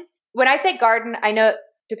garden. When I say garden, I know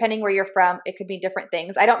depending where you're from, it could mean different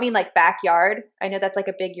things. I don't mean like backyard. I know that's like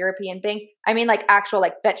a big European thing. I mean like actual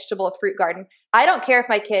like vegetable fruit garden. I don't care if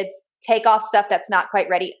my kids take off stuff that's not quite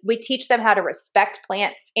ready. We teach them how to respect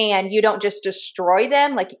plants, and you don't just destroy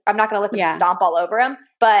them. Like I'm not going to let them stomp all over them,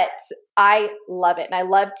 but I love it. And I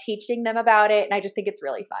love teaching them about it. And I just think it's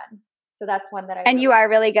really fun. So that's one that I. And you are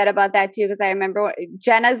really good about that too. Cause I remember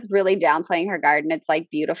Jenna's really downplaying her garden. It's like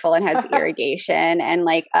beautiful and has irrigation and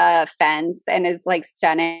like a fence and is like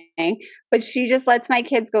stunning, but she just lets my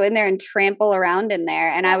kids go in there and trample around in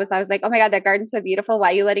there. And I was like, oh my God, that garden's so beautiful.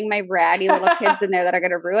 Why are you letting my bratty little kids in there that are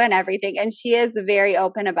going to ruin everything? And she is very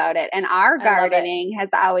open about it. And our gardening has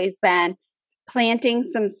always been planting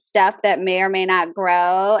some stuff that may or may not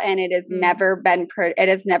grow, and it has never been it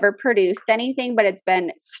has never produced anything, but it's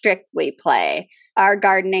been strictly play. Our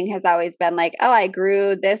gardening has always been like, oh, I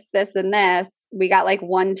grew this and this. We got like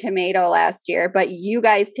one tomato last year, but you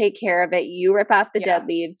guys take care of it. You rip off the dead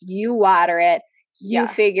leaves, you water it, you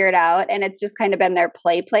figure it out. And it's just kind of been their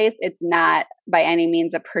play place. It's not by any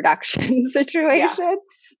means a production situation.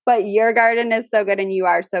 But your garden is so good and you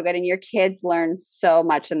are so good and your kids learn so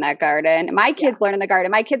much in that garden. My kids learn in the garden.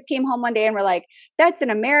 My kids came home one day and were like, that's an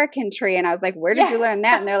American tree. And I was like, where did you learn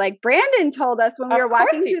that? And they're like, Brandon told us when we were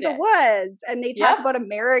walking through the woods. And they talk about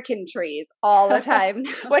American trees all the time.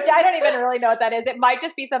 Which I don't even really know what that is. It might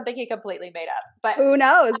just be something he completely made up. But who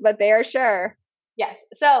knows? But they are sure. Yes.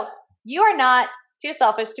 So you are not too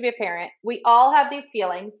selfish to be a parent. We all have these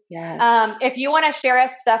feelings. Yes. If you want to share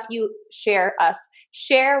us stuff,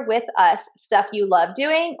 share with us stuff you love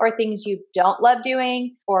doing or things you don't love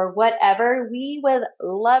doing or whatever. We would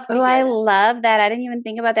love to. Oh, I love that. I didn't even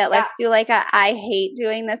think about that. Let's do like I hate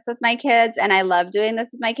doing this with my kids and I love doing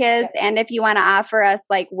this with my kids. Yes. And if you want to offer us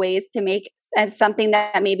like ways to make something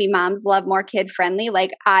that maybe moms love more kid friendly,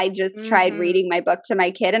 like I just tried reading my book to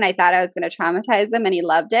my kid and I thought I was going to traumatize him and he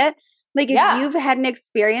loved it. Like if you've had an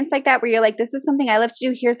experience like that where you're like, this is something I love to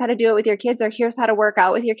do. Here's how to do it with your kids, or here's how to work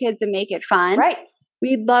out with your kids and make it fun. Right.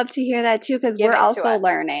 We'd love to hear that too, because we're also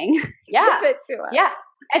learning. Yeah. Give it to us. Yeah.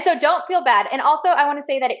 And so don't feel bad. And also I want to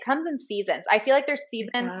say that it comes in seasons. I feel like there's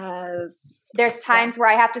seasons. There's times where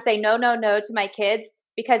I have to say no to my kids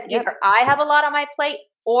because either I have a lot on my plate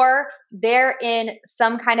or they're in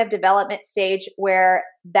some kind of development stage where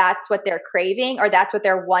that's what they're craving or that's what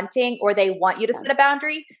they're wanting or they want you to set a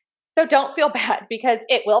boundary. So don't feel bad because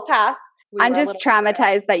it will pass. I'm just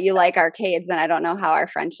traumatized that you like arcades and I don't know how our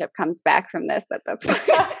friendship comes back from this at this point.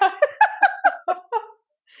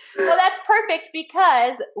 Well, that's perfect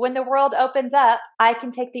because when the world opens up, I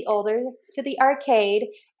can take the older to the arcade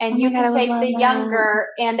and you can take the younger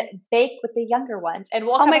and bake with the younger ones. And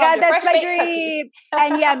we'll that's my dream.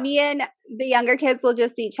 And me and the younger kids will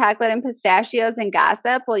just eat chocolate and pistachios and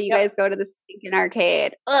gossip while you guys go to the stinking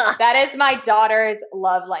arcade. Ugh. That is my daughter's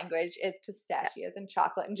love language is pistachios and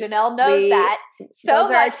chocolate. And Janelle knows that so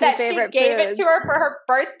much that she gave it to her for her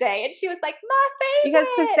birthday. And she was like, my favorite.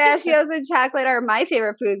 Because pistachios and chocolate are my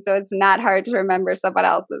favorite food. So it's not hard to remember someone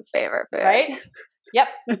else's favorite food. Right? Yep.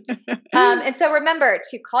 And so remember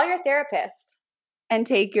to call your therapist. And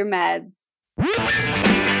take your meds.